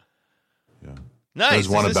 Nice! Yeah. Nice. There's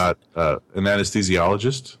one about an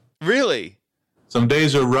anesthesiologist. Really? Some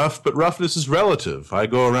days are rough, but roughness is relative. I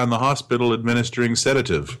go around the hospital administering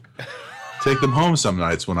sedative. Take them home some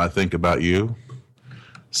nights when I think about you.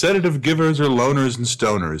 Sedative givers are loners and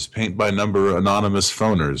stoners, paint by number anonymous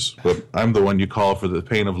phoners. But I'm the one you call for the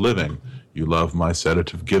pain of living. You love my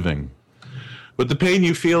sedative giving. But the pain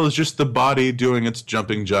you feel is just the body doing its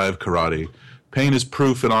jumping jive karate. Pain is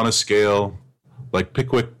proof and on a scale, like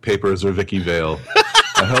Pickwick Papers or Vicky Vale.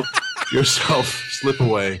 yourself slip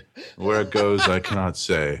away. Where it goes, I cannot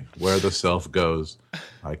say. Where the self goes,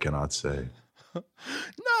 I cannot say.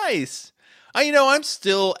 Nice. I'm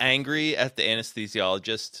still angry at the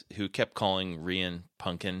anesthesiologist who kept calling Rian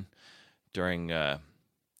Pumpkin during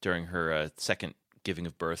her second giving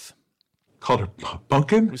of birth. Called her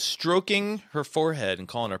Pumpkin? Was stroking her forehead and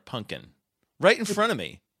calling her Pumpkin right in front of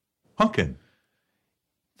me. Pumpkin.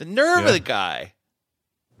 The nerve of the guy.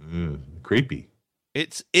 Creepy.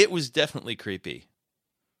 It was definitely creepy.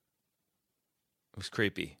 It was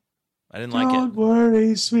creepy. I didn't like it. Don't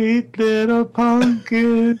worry, sweet little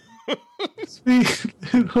pumpkin. Sweet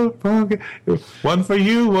little pumpkin. One for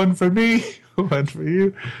you, one for me. One for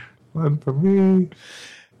you, one for me.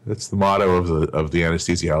 That's the motto of the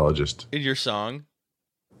anesthesiologist. In your song?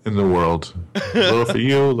 In the world. A little for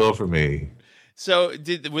you, a little for me. So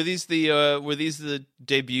were these the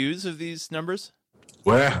debuts of these numbers?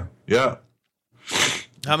 Well, yeah.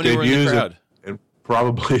 How many were in the crowd? And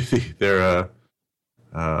probably their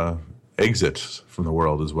exits from the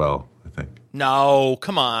world as well, I think. No,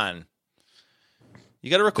 come on. You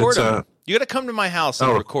got to record them. You got to come to my house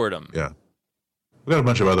and record them. Yeah. We got a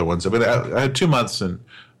bunch of other ones. I mean, I had 2 months and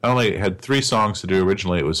I only had 3 songs to do.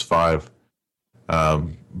 Originally, it was 5.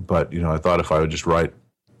 But, I thought if I would just write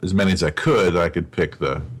as many as I could pick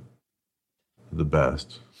the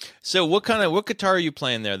best. So what guitar are you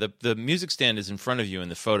playing there? The music stand is in front of you in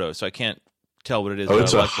the photo, so I can't tell what it is. Oh,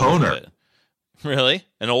 it's a Hohner. Really?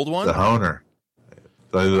 An old one? The Hohner.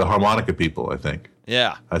 The harmonica people, I think.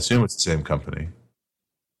 Yeah. I assume it's the same company.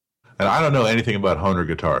 And I don't know anything about Hohner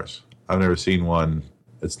guitars. I've never seen one.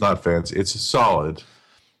 It's not fancy. It's solid.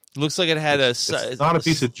 Looks like it had it's not a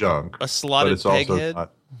piece of junk. A slotted peg head.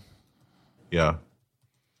 Yeah.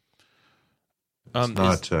 It's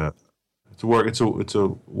not. It's a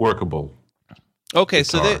workable. Okay,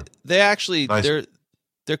 guitar. so they actually Nice.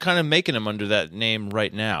 they're kind of making them under that name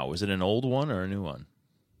right now. Was it an old one or a new one?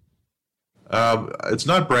 It's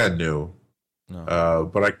not brand new. No.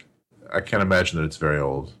 But I can't imagine that it's very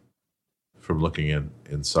old. From looking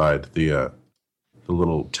inside, the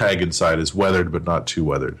little tag inside is weathered, but not too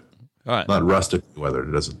weathered. All right. Not rustic weathered.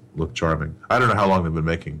 It doesn't look charming. I don't know how long they've been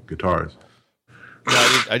making guitars.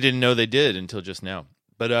 No, I didn't know they did until just now.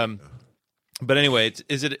 But anyway,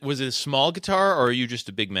 was it a small guitar or are you just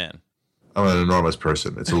a big man? I'm an enormous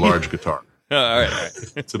person. It's a large guitar. Oh, all right.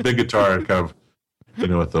 It's a big guitar, kind of,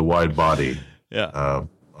 with a wide body. Yeah.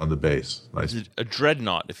 On the bass. Nice. A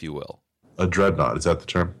dreadnought, if you will. A dreadnought. Is that the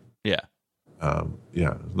term? Yeah.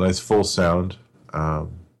 Yeah. Nice full sound. No,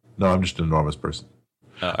 I'm just an enormous person.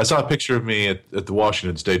 I saw a picture of me at the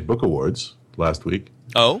Washington State Book Awards last week.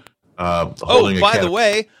 Oh. Holding by the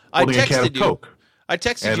way, I holding a can texted of Coke. I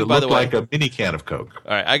texted And you, it by the looked way. like a mini can of Coke.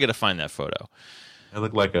 All right, I got to find that photo. It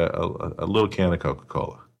looked like a little can of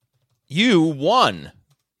Coca-Cola. You won.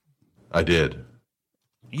 I did.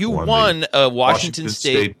 You won a Washington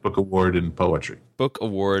State Book Award in poetry. Book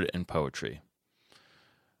Award in poetry.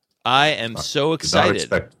 I am so Did not excited.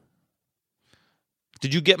 expect.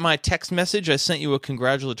 Did you get my text message? I sent you a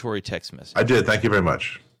congratulatory text message. I did. Thank you very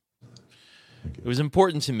much. It was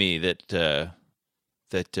important to me that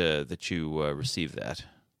you received that.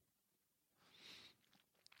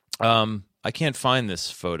 I can't find this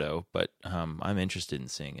photo, but I'm interested in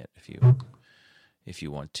seeing it. If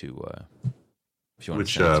you want to, send it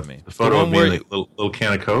to me. The photo one of me where in a little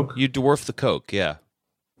can of Coke? you dwarf the Coke, yeah.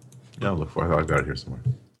 Yeah, I'll look for it. I thought I've got it here somewhere.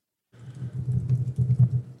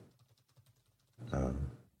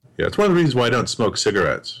 Yeah, it's one of the reasons why I don't smoke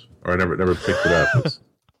cigarettes, or I never picked it up.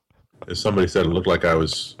 As somebody said, it looked like I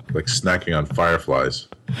was like snacking on fireflies.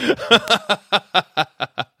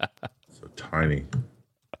 So tiny.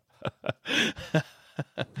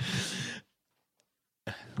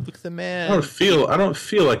 Look at the man. I don't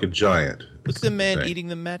feel like a giant. Look at the man eating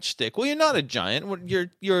the matchstick. Well, you're not a giant.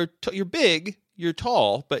 You're big. You're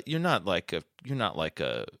tall, but you're not like a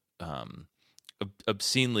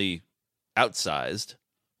obscenely outsized.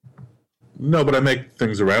 No, but I make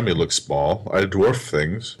things around me look small. I dwarf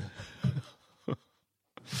things. I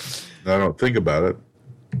don't think about it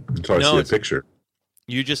until I see a picture.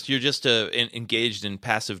 You're just engaged in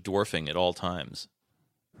passive dwarfing at all times.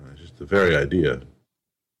 Just the very idea.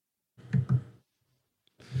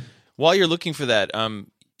 While you're looking for that,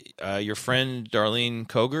 your friend Darlene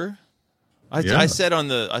Koger, I said on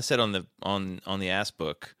the Ask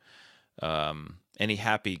Book, any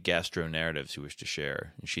happy gastro narratives you wish to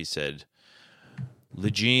share, and she said,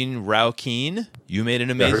 Legine Raukeen, you made an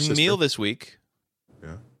amazing meal this week.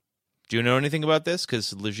 Yeah. Do you know anything about this?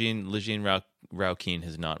 Because Legine Raukeen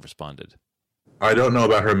has not responded. I don't know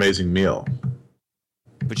about her amazing meal.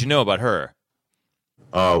 But you know about her.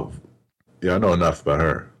 Yeah, I know enough about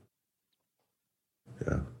her.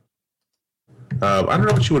 Yeah. I don't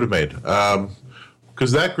know what you would have made.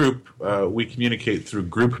 Because that group, we communicate through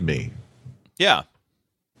GroupMe. Yeah.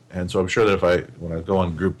 And so I'm sure that when I go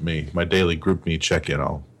on GroupMe, my daily GroupMe check-in,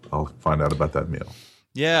 I'll find out about that meal.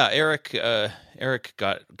 Yeah, Eric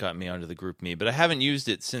got me onto the GroupMe, but I haven't used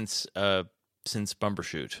it since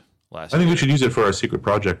Bumbershoot last I think year. we should use it for our secret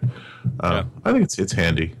project. Yeah. I think it's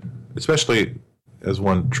handy, especially as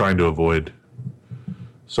one trying to avoid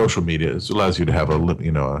social media. It allows you to have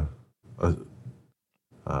a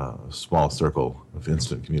small circle of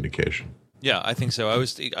instant communication. Yeah, I think so. I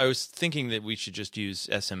was thinking that we should just use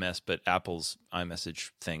SMS, but Apple's iMessage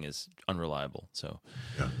thing is unreliable. So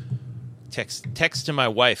Yeah. text to my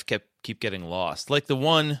wife keep getting lost. Like the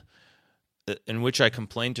one in which I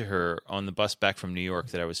complained to her on the bus back from New York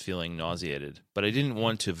that I was feeling nauseated, but I didn't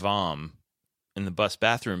want to vom in the bus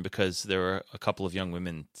bathroom because there were a couple of young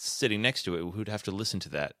women sitting next to it who'd have to listen to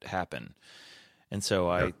that happen. And so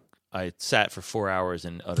I sat for 4 hours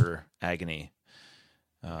in utter agony.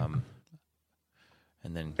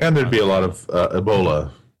 And there'd be a lot of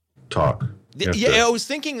Ebola talk. Yeah, I was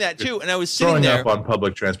thinking that too, and I was sitting Growing there. up on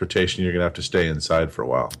public transportation, you're going to have to stay inside for a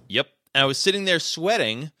while. Yep, and I was sitting there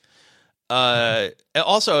sweating.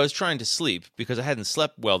 Also, I was trying to sleep because I hadn't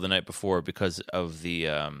slept well the night before because of the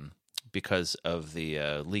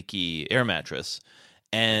leaky air mattress,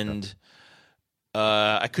 and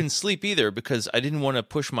I couldn't sleep either because I didn't want to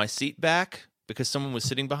push my seat back because someone was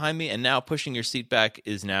sitting behind me, and now pushing your seat back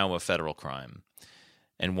is now a federal crime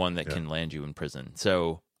and one that can land you in prison.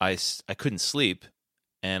 So I couldn't sleep,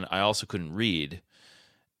 and I also couldn't read,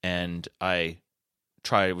 and I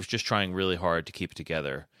was just trying really hard to keep it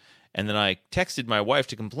together. And then I texted my wife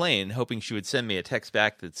to complain, hoping she would send me a text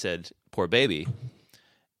back that said, "Poor baby."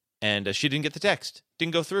 And she didn't get the text.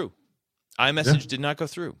 Didn't go through. iMessage did not go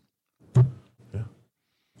through. Yeah.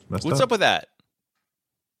 What's up with that?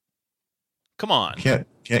 Come on. Can't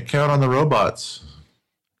count on the robots.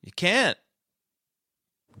 You can't.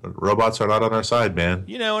 The robots are not on our side, man.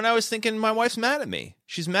 You know, and I was thinking my wife's mad at me.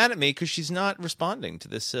 She's mad at me because she's not responding to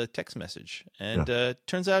this text message. And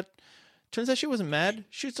turns out she wasn't mad.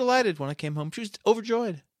 She was delighted when I came home. She was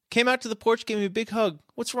overjoyed. Came out to the porch, gave me a big hug.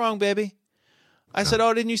 "What's wrong, baby?" I said,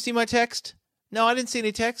 "Oh, didn't you see my text?" "No, I didn't see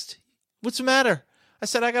any text." "What's the matter?" I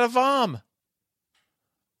said, "I got a vom."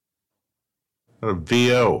 A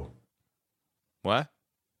VO. What?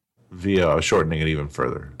 VO. I was shortening it even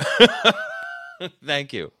further.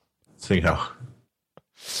 Thank you. Seeing how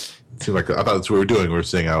it seemed like I thought that's what we were doing. We were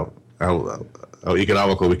seeing how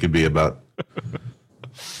economical we could be about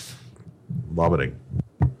vomiting.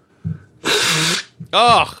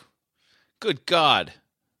 Oh, good God.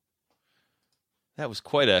 That was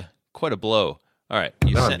quite a blow. All right,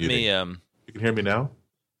 you sent me. You can hear me now?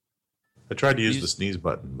 I tried to use the sneeze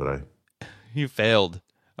button, but you failed.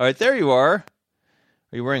 All right, there you are.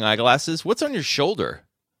 Are you wearing eyeglasses? What's on your shoulder?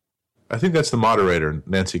 I think that's the moderator,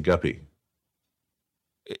 Nancy Guppy.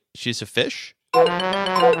 She's a fish?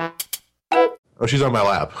 Oh, she's on my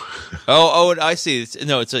lap. Oh, I see.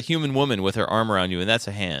 It's a human woman with her arm around you, and that's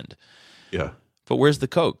a hand. Yeah. But where's the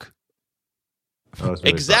Coke? Oh,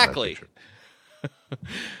 exactly.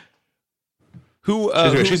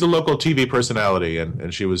 She's a local TV personality,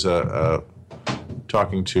 and she was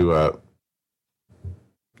talking to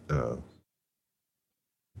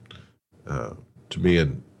me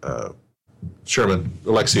and Sherman,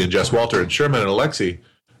 Alexi, and Jess Walter. And Sherman and Alexi,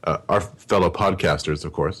 our fellow podcasters,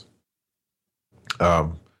 of course,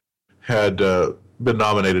 had been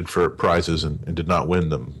nominated for prizes and did not win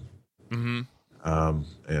them. Mm-hmm.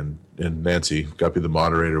 And Nancy Guppy, the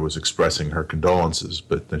moderator, was expressing her condolences,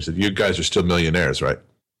 but they said, "You guys are still millionaires, right?"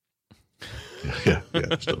 Yeah,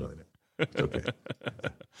 still millionaires. It's okay.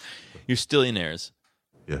 You're stillionaires.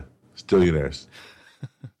 Yeah, stillionaires.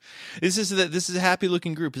 This is a happy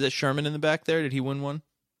looking group. Is that Sherman in the back there? Did he win one?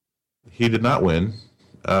 He did not win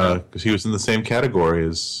because he was in the same category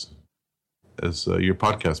as your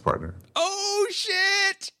podcast partner. Oh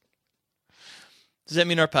shit! Does that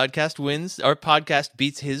mean our podcast wins? Our podcast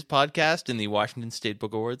beats his podcast in the Washington State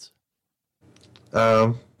Book Awards?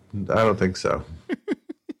 I don't think so.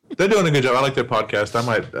 They're doing a good job. I like their podcast.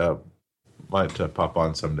 I might pop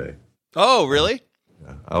on someday. Oh, really?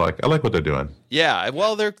 Yeah, I like what they're doing. Yeah,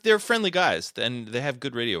 well, they're friendly guys, and they have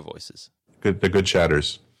good radio voices. They're good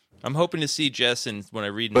chatters. I'm hoping to see Jess when I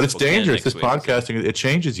read. But it's dangerous. This week. Podcasting, it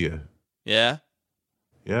changes you. Yeah.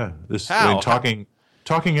 Yeah. How?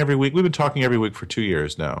 Talking every week. We've been talking every week for 2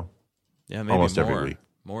 years now. Yeah, maybe almost more. every week.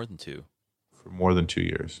 More than 2. For more than 2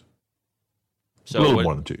 years. So a little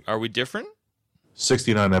more than 2. Are we different?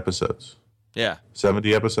 69 episodes. Yeah.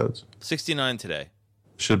 70 episodes. 69 today.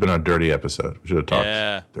 Should have been a dirty episode. We should have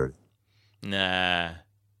talked dirty. Nah.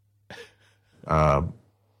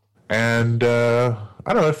 And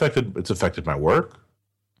I don't know. It's affected my work.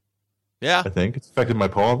 Yeah. I think it's affected my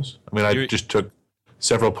poems. I mean, I just took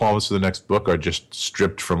several poems for the next book are just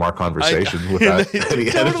stripped from our conversation without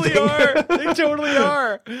any totally editing. They totally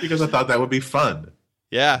are. Because I thought that would be fun.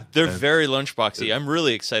 Yeah, they're very lunchboxy. I'm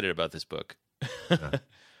really excited about this book. Yeah.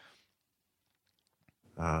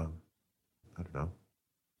 I don't know.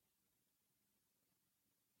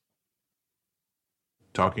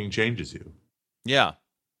 Talking changes you. Yeah.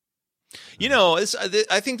 You know,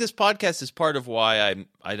 I think this podcast is part of why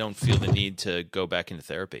I don't feel the need to go back into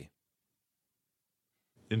therapy.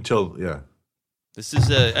 Until This is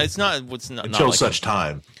it's not what's not until not like such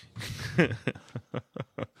time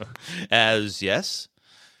as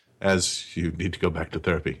you need to go back to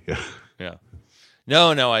therapy. Yeah. Yeah.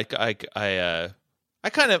 No, I kind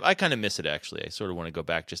of miss it actually. I sort of want to go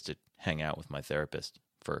back just to hang out with my therapist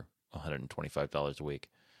for $125 a week.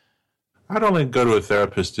 I'd only go to a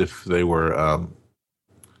therapist if they were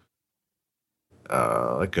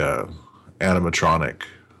like a animatronic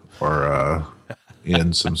or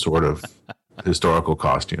in some sort of historical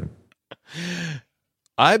costume.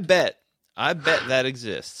 I bet that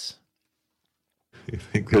exists. You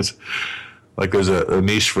think there's a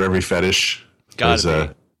niche for every fetish?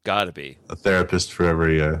 Gotta be a therapist for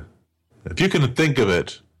every. If you can think of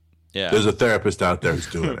it, there's a therapist out there who's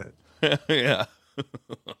doing it. Yeah.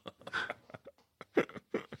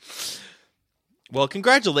 Well,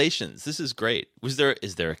 congratulations. This is great. Is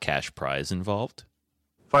there a cash prize involved?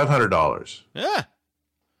 $500. Yeah.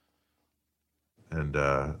 And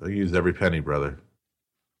I used every penny, brother.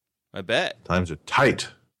 I bet. Times are tight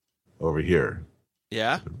over here.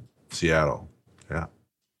 Yeah. Seattle. Yeah.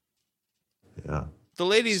 Yeah. The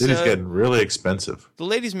lady's city's getting really expensive. The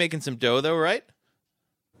lady's making some dough though, right?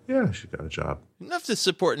 Yeah, she got a job. Enough to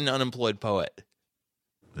support an unemployed poet.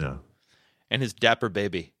 Yeah. And his dapper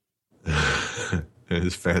baby.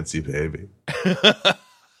 His fancy baby.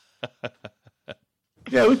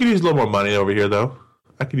 Yeah, we could use a little more money over here, though.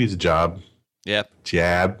 I could use a job. Yep.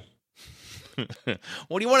 Jab.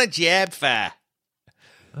 What do you want a jab for? I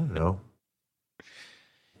don't know.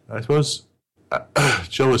 I suppose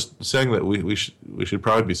Joe was saying that we should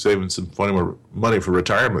probably be saving some more money for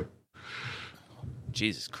retirement.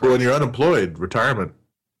 Jesus Christ. Well, when you're unemployed, retirement,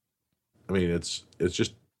 I mean, it's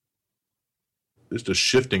just a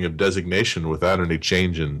shifting of designation without any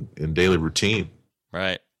change in daily routine.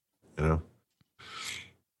 Right. You know?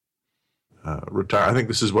 I think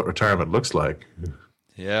this is what retirement looks like.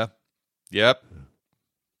 Yeah. Yep.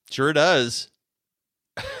 Sure does.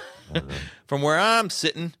 From where I'm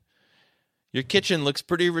sitting, your kitchen looks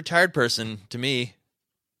pretty retired person to me.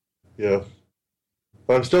 Yeah.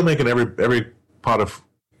 But I'm still making every pot of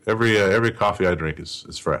every coffee I drink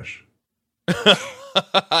is fresh.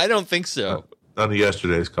 I don't think so. None of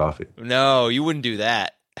yesterday's coffee. No, you wouldn't do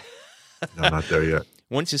that. No, not there yet.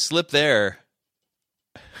 Once you slip there.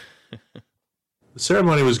 The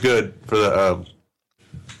ceremony was good for the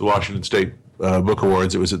Washington State Book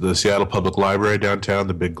Awards. It was at the Seattle Public Library downtown,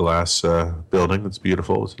 the big glass building. It's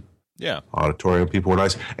beautiful. It's auditorium. People were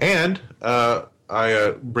nice. And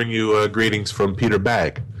I bring you greetings from Peter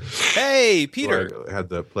Bagg. Hey, Peter. Who I had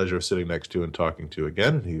the pleasure of sitting next to and talking to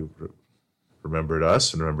again. He remembered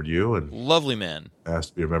us and remembered you. And lovely man. Asked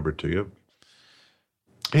to be remembered to you.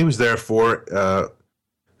 He was there for...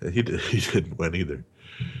 he didn't win either.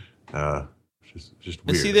 Just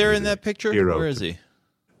weird. Is he there in that picture? Where is he?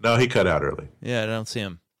 No, he cut out early. Yeah, I don't see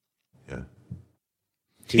him. Yeah.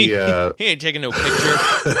 He ain't taking no picture.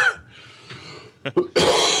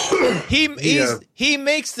 He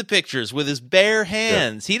makes the pictures with his bare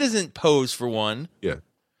hands. Yeah. He doesn't pose for one. Yeah.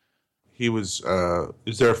 He was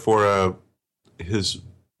there for his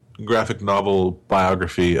graphic novel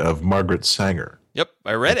biography of Margaret Sanger. Yep,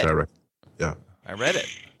 I read it. Yeah. I read it.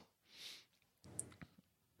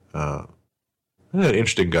 An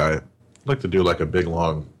interesting guy. I'd like to do like a big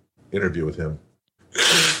long interview with him.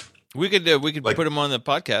 We could like, put him on the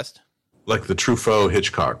podcast. Like the Truffaut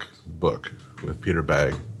Hitchcock book with Peter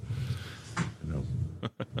Bagg. You know.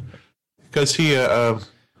 Because he I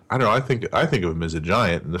don't know, I think of him as a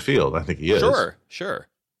giant in the field. I think he is. Sure.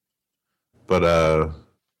 But I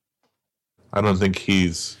don't think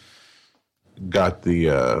he's got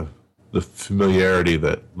the familiarity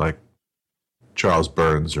that like Charles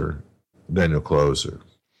Burns or Daniel Close or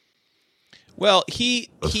he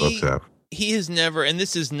has never, and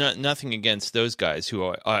this is nothing against those guys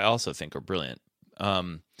who I also think are brilliant,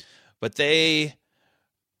 but I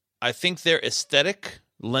think their aesthetic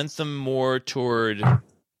lent them more toward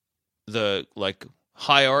the like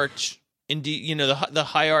high art indie, the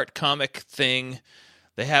high art comic thing.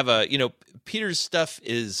 They have Peter's stuff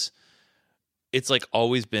it's like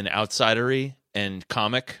always been outsidery and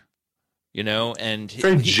comic, and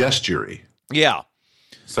very gestury. Yeah.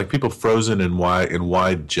 It's like people frozen in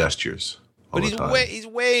wide gestures. But he's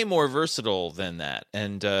way more versatile than that.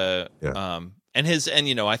 And I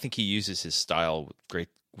think he uses his style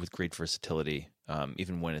with great versatility,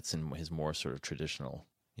 even when it's in his more sort of traditional,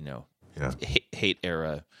 hate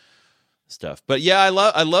era stuff. But yeah, I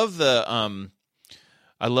love the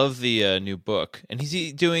new book. And is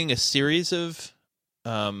he doing a series of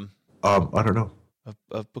I don't know.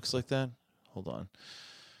 Of books like that? Hold on.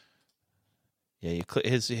 Yeah,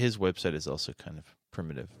 his website is also kind of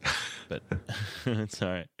primitive, but it's all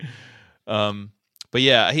right. But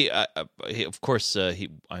yeah, he of course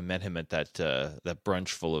I met him at that brunch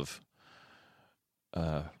full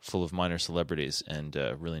of minor celebrities, and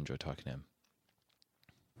really enjoyed talking to him.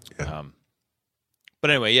 Yeah. But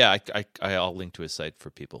anyway, yeah, I'll link to his site for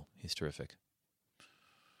people. He's terrific.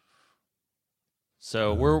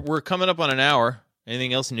 So we're coming up on an hour.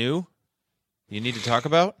 Anything else new you need to talk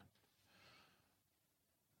about?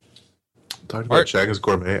 Talked about Shaggy's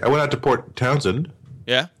Gourmet. I went out to Port Townsend.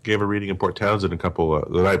 Yeah. Gave a reading in Port Townsend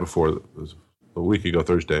the night before, it was a week ago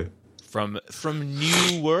Thursday. From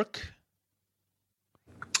new work?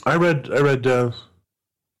 I read I read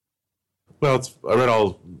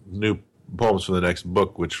all new poems from the next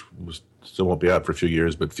book, which still won't be out for a few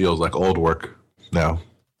years, but feels like old work now.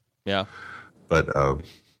 Yeah. But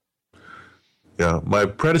my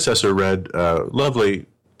predecessor read lovely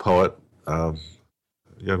poet,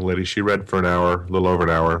 young lady. She read for an hour, a little over an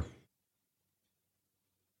hour.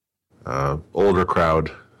 Older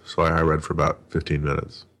crowd, so I read for about 15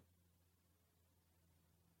 minutes.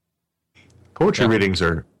 Poetry readings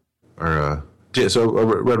are so I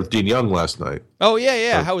read with Dean Young last night. Oh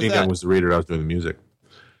yeah. So how was Dean that? Young was the reader. I was doing the music,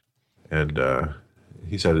 and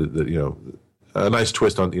he said that a nice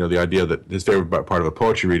twist on the idea that his favorite part of a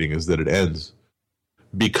poetry reading is that it ends,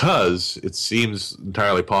 because it seems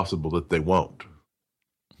entirely possible that they won't.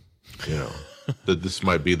 That this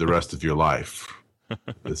might be the rest of your life,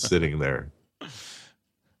 is sitting there.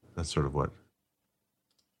 That's sort of what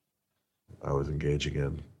I was engaging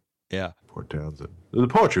in. Yeah. Port Townsend. The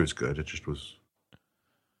poetry was good. It just was,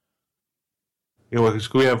 we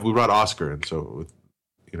brought Oscar, and so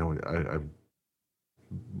I'm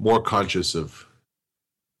more conscious of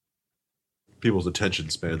people's attention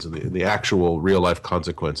spans and the actual real life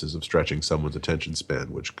consequences of stretching someone's attention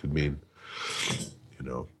span, which could mean,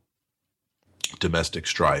 domestic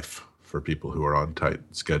strife for people who are on tight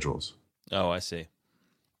schedules. Oh, I see.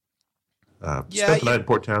 Spent the night in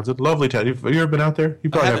Port Townsend. Lovely town. Have you ever been out there? You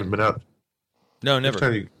probably haven't been out. No, never.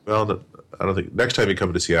 I don't think. Next time you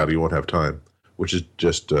come to Seattle, you won't have time, which is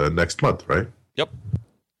just next month, right? Yep.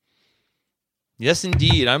 Yes,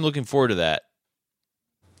 indeed. I'm looking forward to that.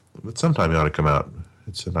 But sometime you ought to come out.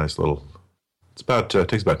 It's a nice little. It's about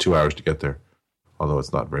takes about 2 hours to get there, although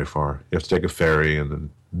it's not very far. You have to take a ferry and then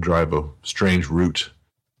drive a strange route.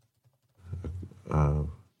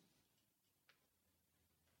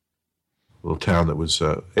 Little town that was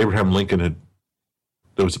Abraham Lincoln had.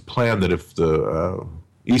 There was a plan that if the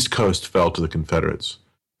East Coast fell to the Confederates,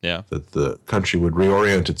 that the country would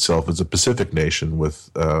reorient itself as a Pacific nation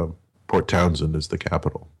with Port Townsend as the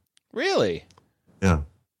capital. Really? Yeah.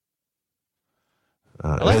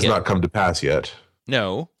 It has not come to pass yet.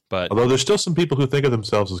 No, but although there's still some people who think of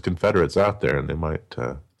themselves as Confederates out there, and they might.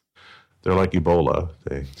 They're like Ebola.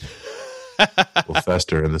 They will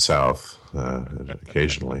fester in the South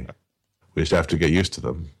occasionally. We just have to get used to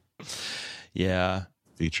them. Yeah.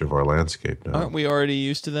 Feature of our landscape now. Aren't we already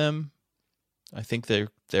used to them? I think they're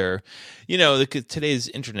today's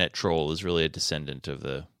internet troll is really a descendant of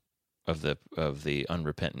the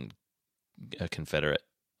unrepentant Confederate.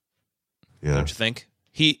 Yeah. Don't you think?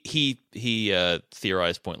 He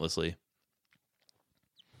theorized pointlessly.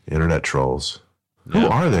 Internet trolls. Yeah. Who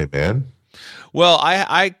are they, man? Well,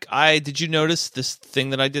 I did you notice this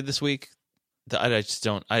thing that I did this week? I just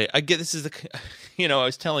don't. I get this is the, I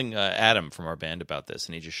was telling Adam from our band about this,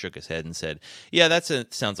 and he just shook his head and said, "Yeah,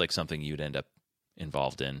 sounds like something you'd end up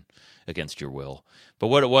involved in against your will." But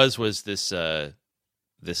what it was this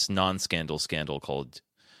this non-scandal scandal called,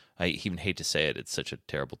 I even hate to say it, it's such a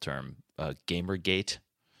terrible term, Gamergate.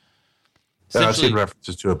 I've seen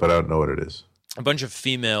references to it, but I don't know what it is. A bunch of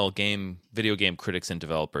female video game critics and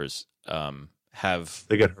developers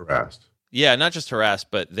they get harassed. Yeah, not just harassed,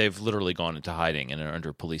 but they've literally gone into hiding and are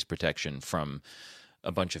under police protection from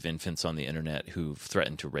a bunch of infants on the internet who've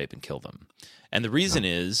threatened to rape and kill them. And the reason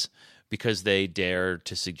is because they dare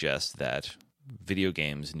to suggest that video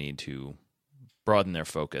games need to broaden their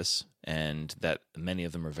focus and that many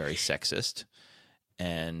of them are very sexist.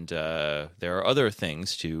 And there are other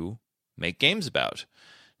things to make games about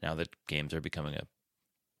now that games are becoming a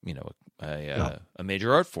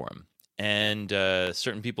major art form. And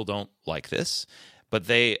certain people don't like this, but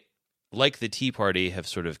they, like the Tea Party, have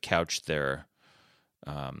sort of couched their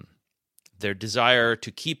desire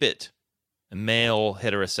to keep it male,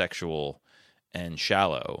 heterosexual, and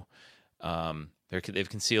shallow. They've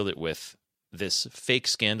concealed it with this fake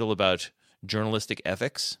scandal about journalistic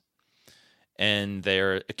ethics, and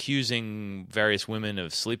they're accusing various women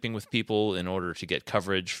of sleeping with people in order to get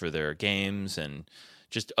coverage for their games, and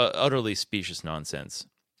just utterly specious nonsense.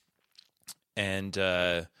 And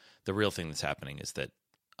the real thing that's happening is that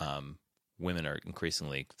women are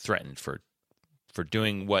increasingly threatened for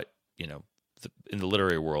doing what, in the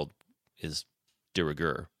literary world is de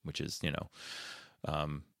rigueur, which is,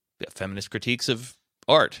 feminist critiques of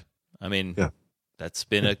art. I mean, that's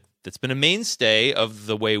been a mainstay of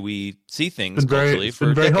the way we see things culturally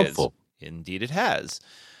for decades. Very helpful. Indeed, it has.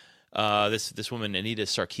 This woman, Anita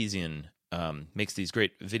Sarkeesian, makes these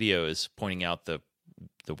great videos pointing out the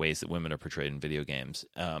ways that women are portrayed in video games.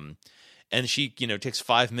 And she, takes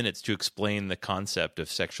 5 minutes to explain the concept of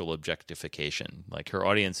sexual objectification. Like, her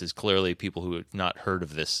audience is clearly people who have not heard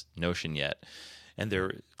of this notion yet, and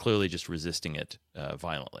they're clearly just resisting it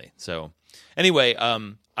violently. So, anyway,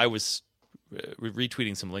 I was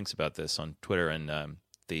retweeting some links about this on Twitter, and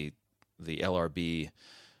the LRB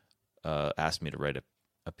asked me to write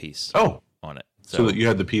a piece on it. So that you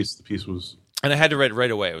had the piece. The piece was, and I had to write it right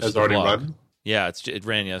away. It was already run. Yeah, it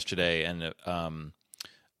ran yesterday, and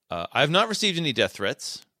I have not received any death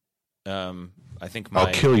threats. I think I'll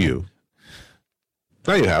kill you.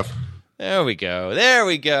 Now you have. There we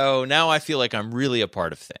go. Now I feel like I'm really a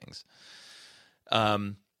part of things.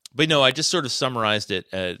 But no, I just sort of summarized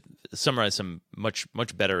some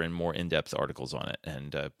much better and more in-depth articles on it,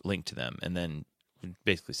 and linked to them, and then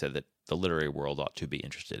basically said that the literary world ought to be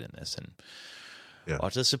interested in this and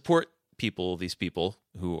ought to support these people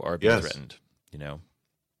who are being threatened.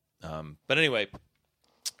 But anyway,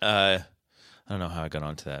 I don't know how I got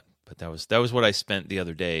onto that, but that was what I spent the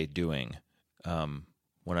other day doing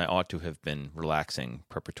when I ought to have been relaxing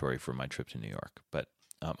preparatory for my trip to New York. But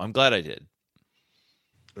I'm glad I did.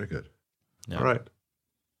 Very good. Yeah. All right.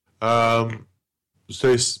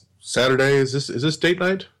 Today's Saturday. Is this date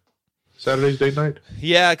night? Saturday's date night?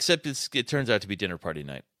 Yeah, except it turns out to be dinner party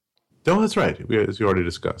night. No, that's right. As you already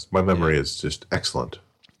discussed. My memory is just excellent.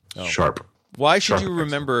 Sharp. Why should you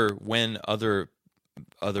remember when other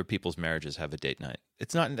people's marriages have a date night?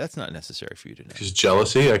 That's not necessary for you to know. Just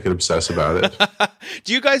jealousy. I could obsess about it.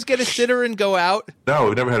 Do you guys get a sitter and go out? No,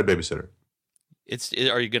 we've never had a babysitter.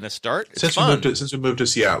 Are you going to start? Since we moved to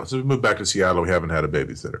Seattle. Since we moved back to Seattle, we haven't had a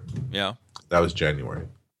babysitter. Yeah. That was January.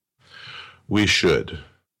 We should.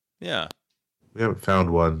 Yeah. We haven't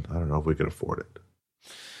found one. I don't know if we can afford it.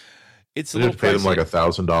 It's we have to pay them like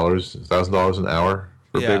 $1,000 an hour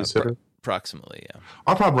for a babysitter. Approximately, yeah.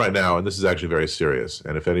 Our problem right now, and this is actually very serious,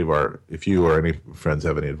 and if you or any friends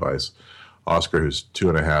have any advice, Oscar, who's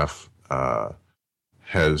 2.5,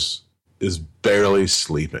 is barely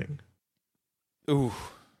sleeping. Ooh.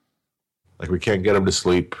 Like, we can't get him to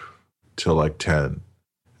sleep till like 10, and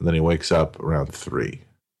then he wakes up around 3.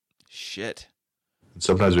 Shit. And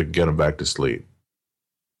sometimes we can get him back to sleep.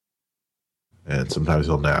 And sometimes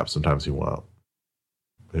he'll nap, sometimes he won't.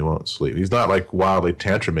 He won't sleep. He's not like wildly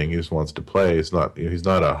tantruming. He just wants to play. He's not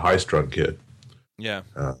a high-strung kid. Yeah.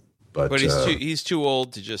 But he's too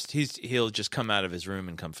old to just. He'll just come out of his room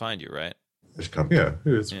and come find you, right? Just come. Yeah.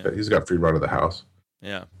 He's got free run of the house.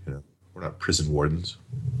 Yeah. We're not prison wardens.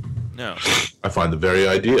 No. I find the very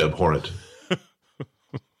idea abhorrent.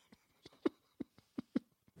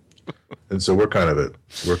 And so we're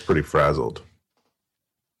pretty frazzled.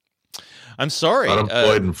 I'm sorry.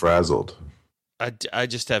 Unemployed and frazzled. I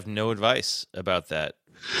just have no advice about that.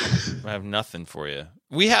 I have nothing for you.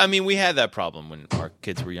 We had that problem when our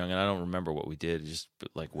kids were young, and I don't remember what we did. Just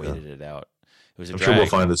waited it out. It was a drag. Sure we'll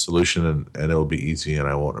find a solution, and it'll be easy, and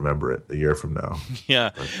I won't remember it a year from now. Yeah,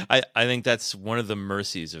 I think that's one of the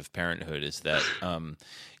mercies of parenthood is that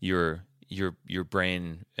your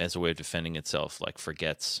brain, as a way of defending itself,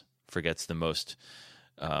 forgets the most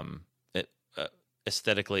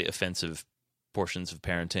aesthetically offensive portions of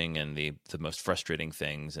parenting and the most frustrating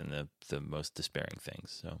things and the most despairing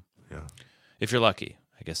things. So, if you're lucky,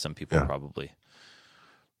 I guess some people probably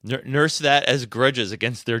nurse that as grudges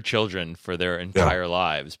against their children for their entire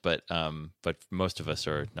lives. But most of us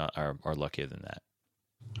are not are luckier than that.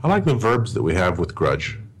 I like the verbs that we have with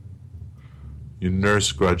grudge. You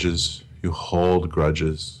nurse grudges. You hold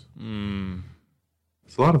grudges.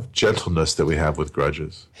 There's a lot of gentleness that we have with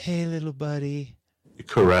grudges. Hey, little buddy. You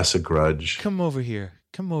caress a grudge. Come over here.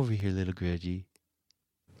 Come over here, little grudgy.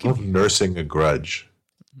 I love nursing a grudge.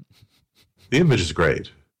 The image is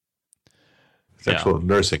great. Sexual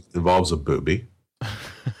nursing involves a booby. And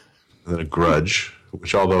then a grudge,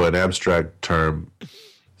 which, although an abstract term,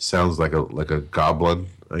 sounds like a goblin.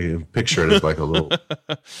 I can picture it as like a little,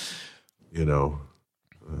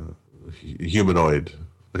 humanoid,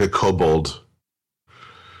 like a kobold.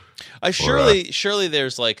 Surely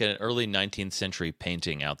there's like an early 19th century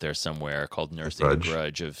painting out there somewhere called Nursing a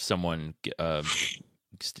Grudge of someone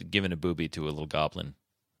giving a booby to a little goblin.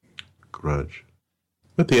 Grudge.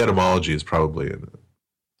 But the etymology is probably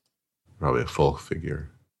a folk figure.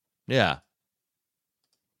 Yeah.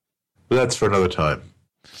 But that's for another time.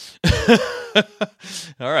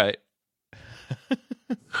 All right.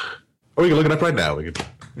 Or we can look it up right now. We can.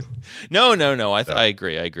 No. I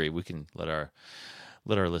agree. We can let our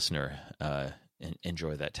listener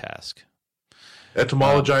enjoy that task.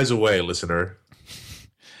 Etymologize away, listener.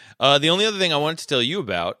 The only other thing I wanted to tell you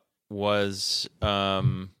about was we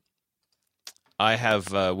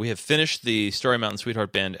have finished the Story Mountain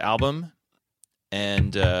Sweetheart Band album,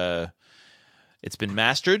 and it's been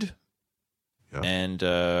mastered, and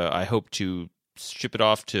I hope to ship it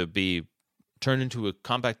off to be turned into a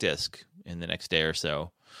compact disc in the next day or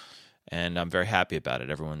so. And I'm very happy about it.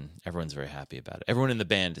 Everyone's very happy about it. Everyone in the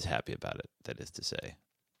band is happy about it, that is to say.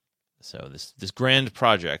 So this grand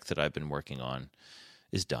project that I've been working on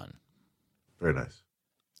is done. Very nice.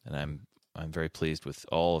 And I'm very pleased with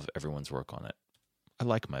all of everyone's work on it. I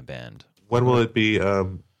like my band. When will it be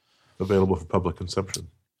available for public consumption?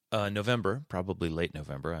 November, probably late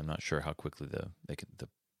November. I'm not sure how quickly the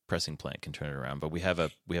pressing plant can turn it around, but we have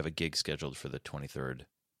a gig scheduled for the 23rd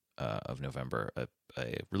of November, a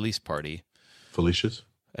release party. Felicia's?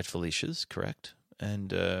 At Felicia's, correct.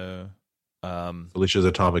 And Felicia's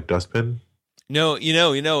Atomic Dustbin? No,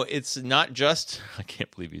 it's not just. I can't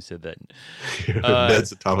believe you said that.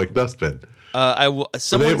 Ned's Atomic Dustbin. Were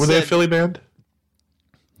they a Philly band?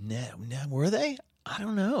 No, were they? I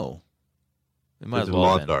don't know. It might as well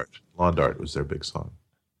Lawn Dart. Lawn Dart was their big song.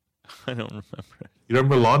 I don't remember. You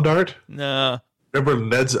remember Lawn Dart? No. Remember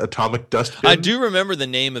Ned's Atomic Dustbin? I do remember the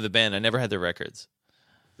name of the band. I never had their records.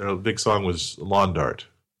 Their big song was Lawn Dart.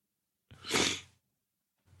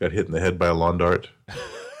 Got hit in the head by a lawn dart.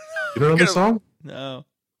 You don't know the song? No.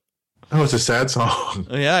 Oh, it's a sad song.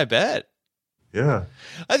 Yeah, I bet. Yeah.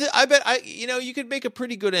 I bet you could make a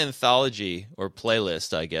pretty good anthology or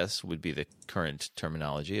playlist, I guess, would be the current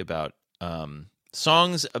terminology, about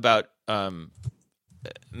songs about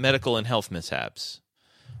medical and health mishaps.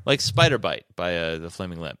 Like Spider Bite by the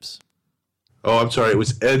Flaming Lips. Oh, I'm sorry. It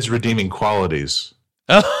was Ed's Redeeming Qualities.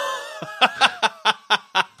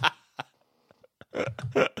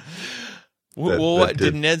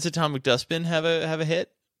 Did Ned's Atomic Dustbin have a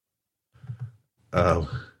hit?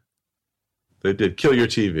 They did Kill Your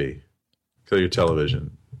TV. Kill Your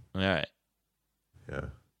Television. All right. Yeah.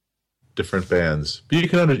 Different bands.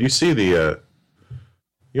 But you see the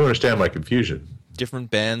you understand my confusion. Different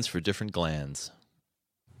bands for different glands.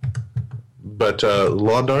 But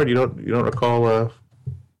Lawn Dart, you don't recall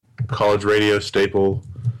college radio staple?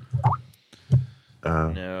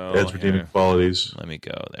 No. Ed's Redeeming Qualities. Let me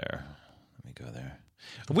go there.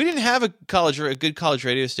 We didn't have a good college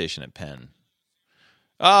radio station at Penn.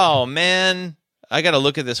 Oh man, I got to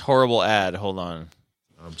look at this horrible ad. Hold on.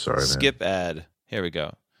 I'm sorry, Skip ad. Here we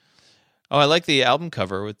go. Oh, I like the album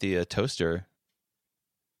cover with the toaster.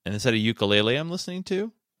 And is that a ukulele I'm listening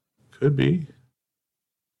to? Could be.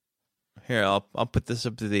 Here, I'll put this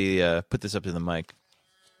up to the mic.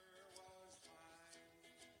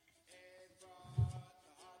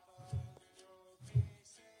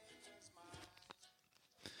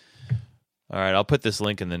 All right, I'll put this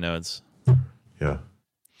link in the notes. Yeah.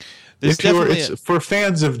 It's for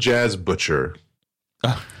fans of Jazz Butcher.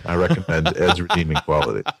 I recommend Ed's Redeeming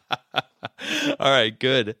Quality. All right,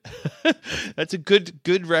 good. That's a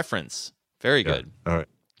good reference. Very good. All right.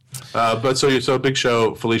 But so big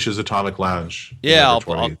show, Felicia's Atomic Lounge. Yeah,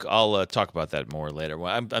 I'll talk about that more later.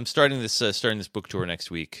 Well, I'm starting this book tour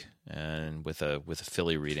next week, and with a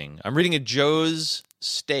Philly reading. I'm reading at Jim's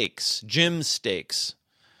Steaks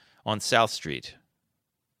on South Street.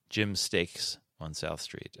 Jim's Steaks on South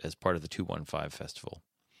Street as part of the 215 Festival.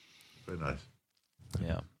 Very nice.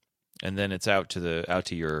 Yeah, and then it's out to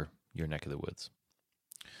your neck of the woods.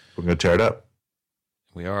 We're going to tear it up.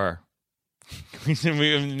 We are.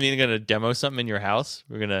 We're gonna demo something in your house.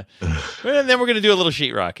 And then we're gonna do a little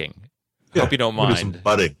sheetrocking. Hope you don't mind. Do some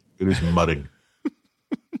mudding. Do some mudding.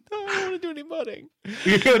 No, I don't want to do any mudding.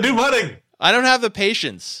 You're gonna do mudding. I don't have the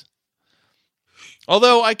patience.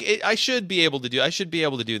 Although I should be able to do. I should be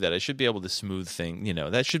able to do that. I should be able to smooth things.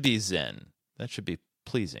 That should be zen. That should be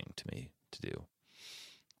pleasing to me to do.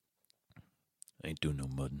 I ain't doing no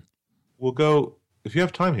mudding. We'll go. If you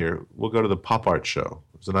have time here, we'll go to the pop art show.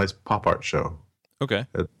 It was a nice pop art show. Okay.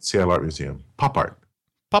 At Seattle Art Museum. Pop art.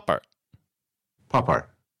 Pop art. Pop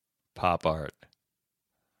art. Pop art.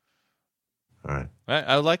 All right.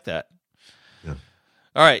 I like that. Yeah.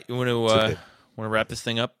 All right. You want to wrap this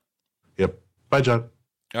thing up? Yep. Bye, John.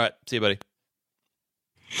 All right. See you, buddy.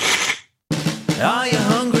 Are you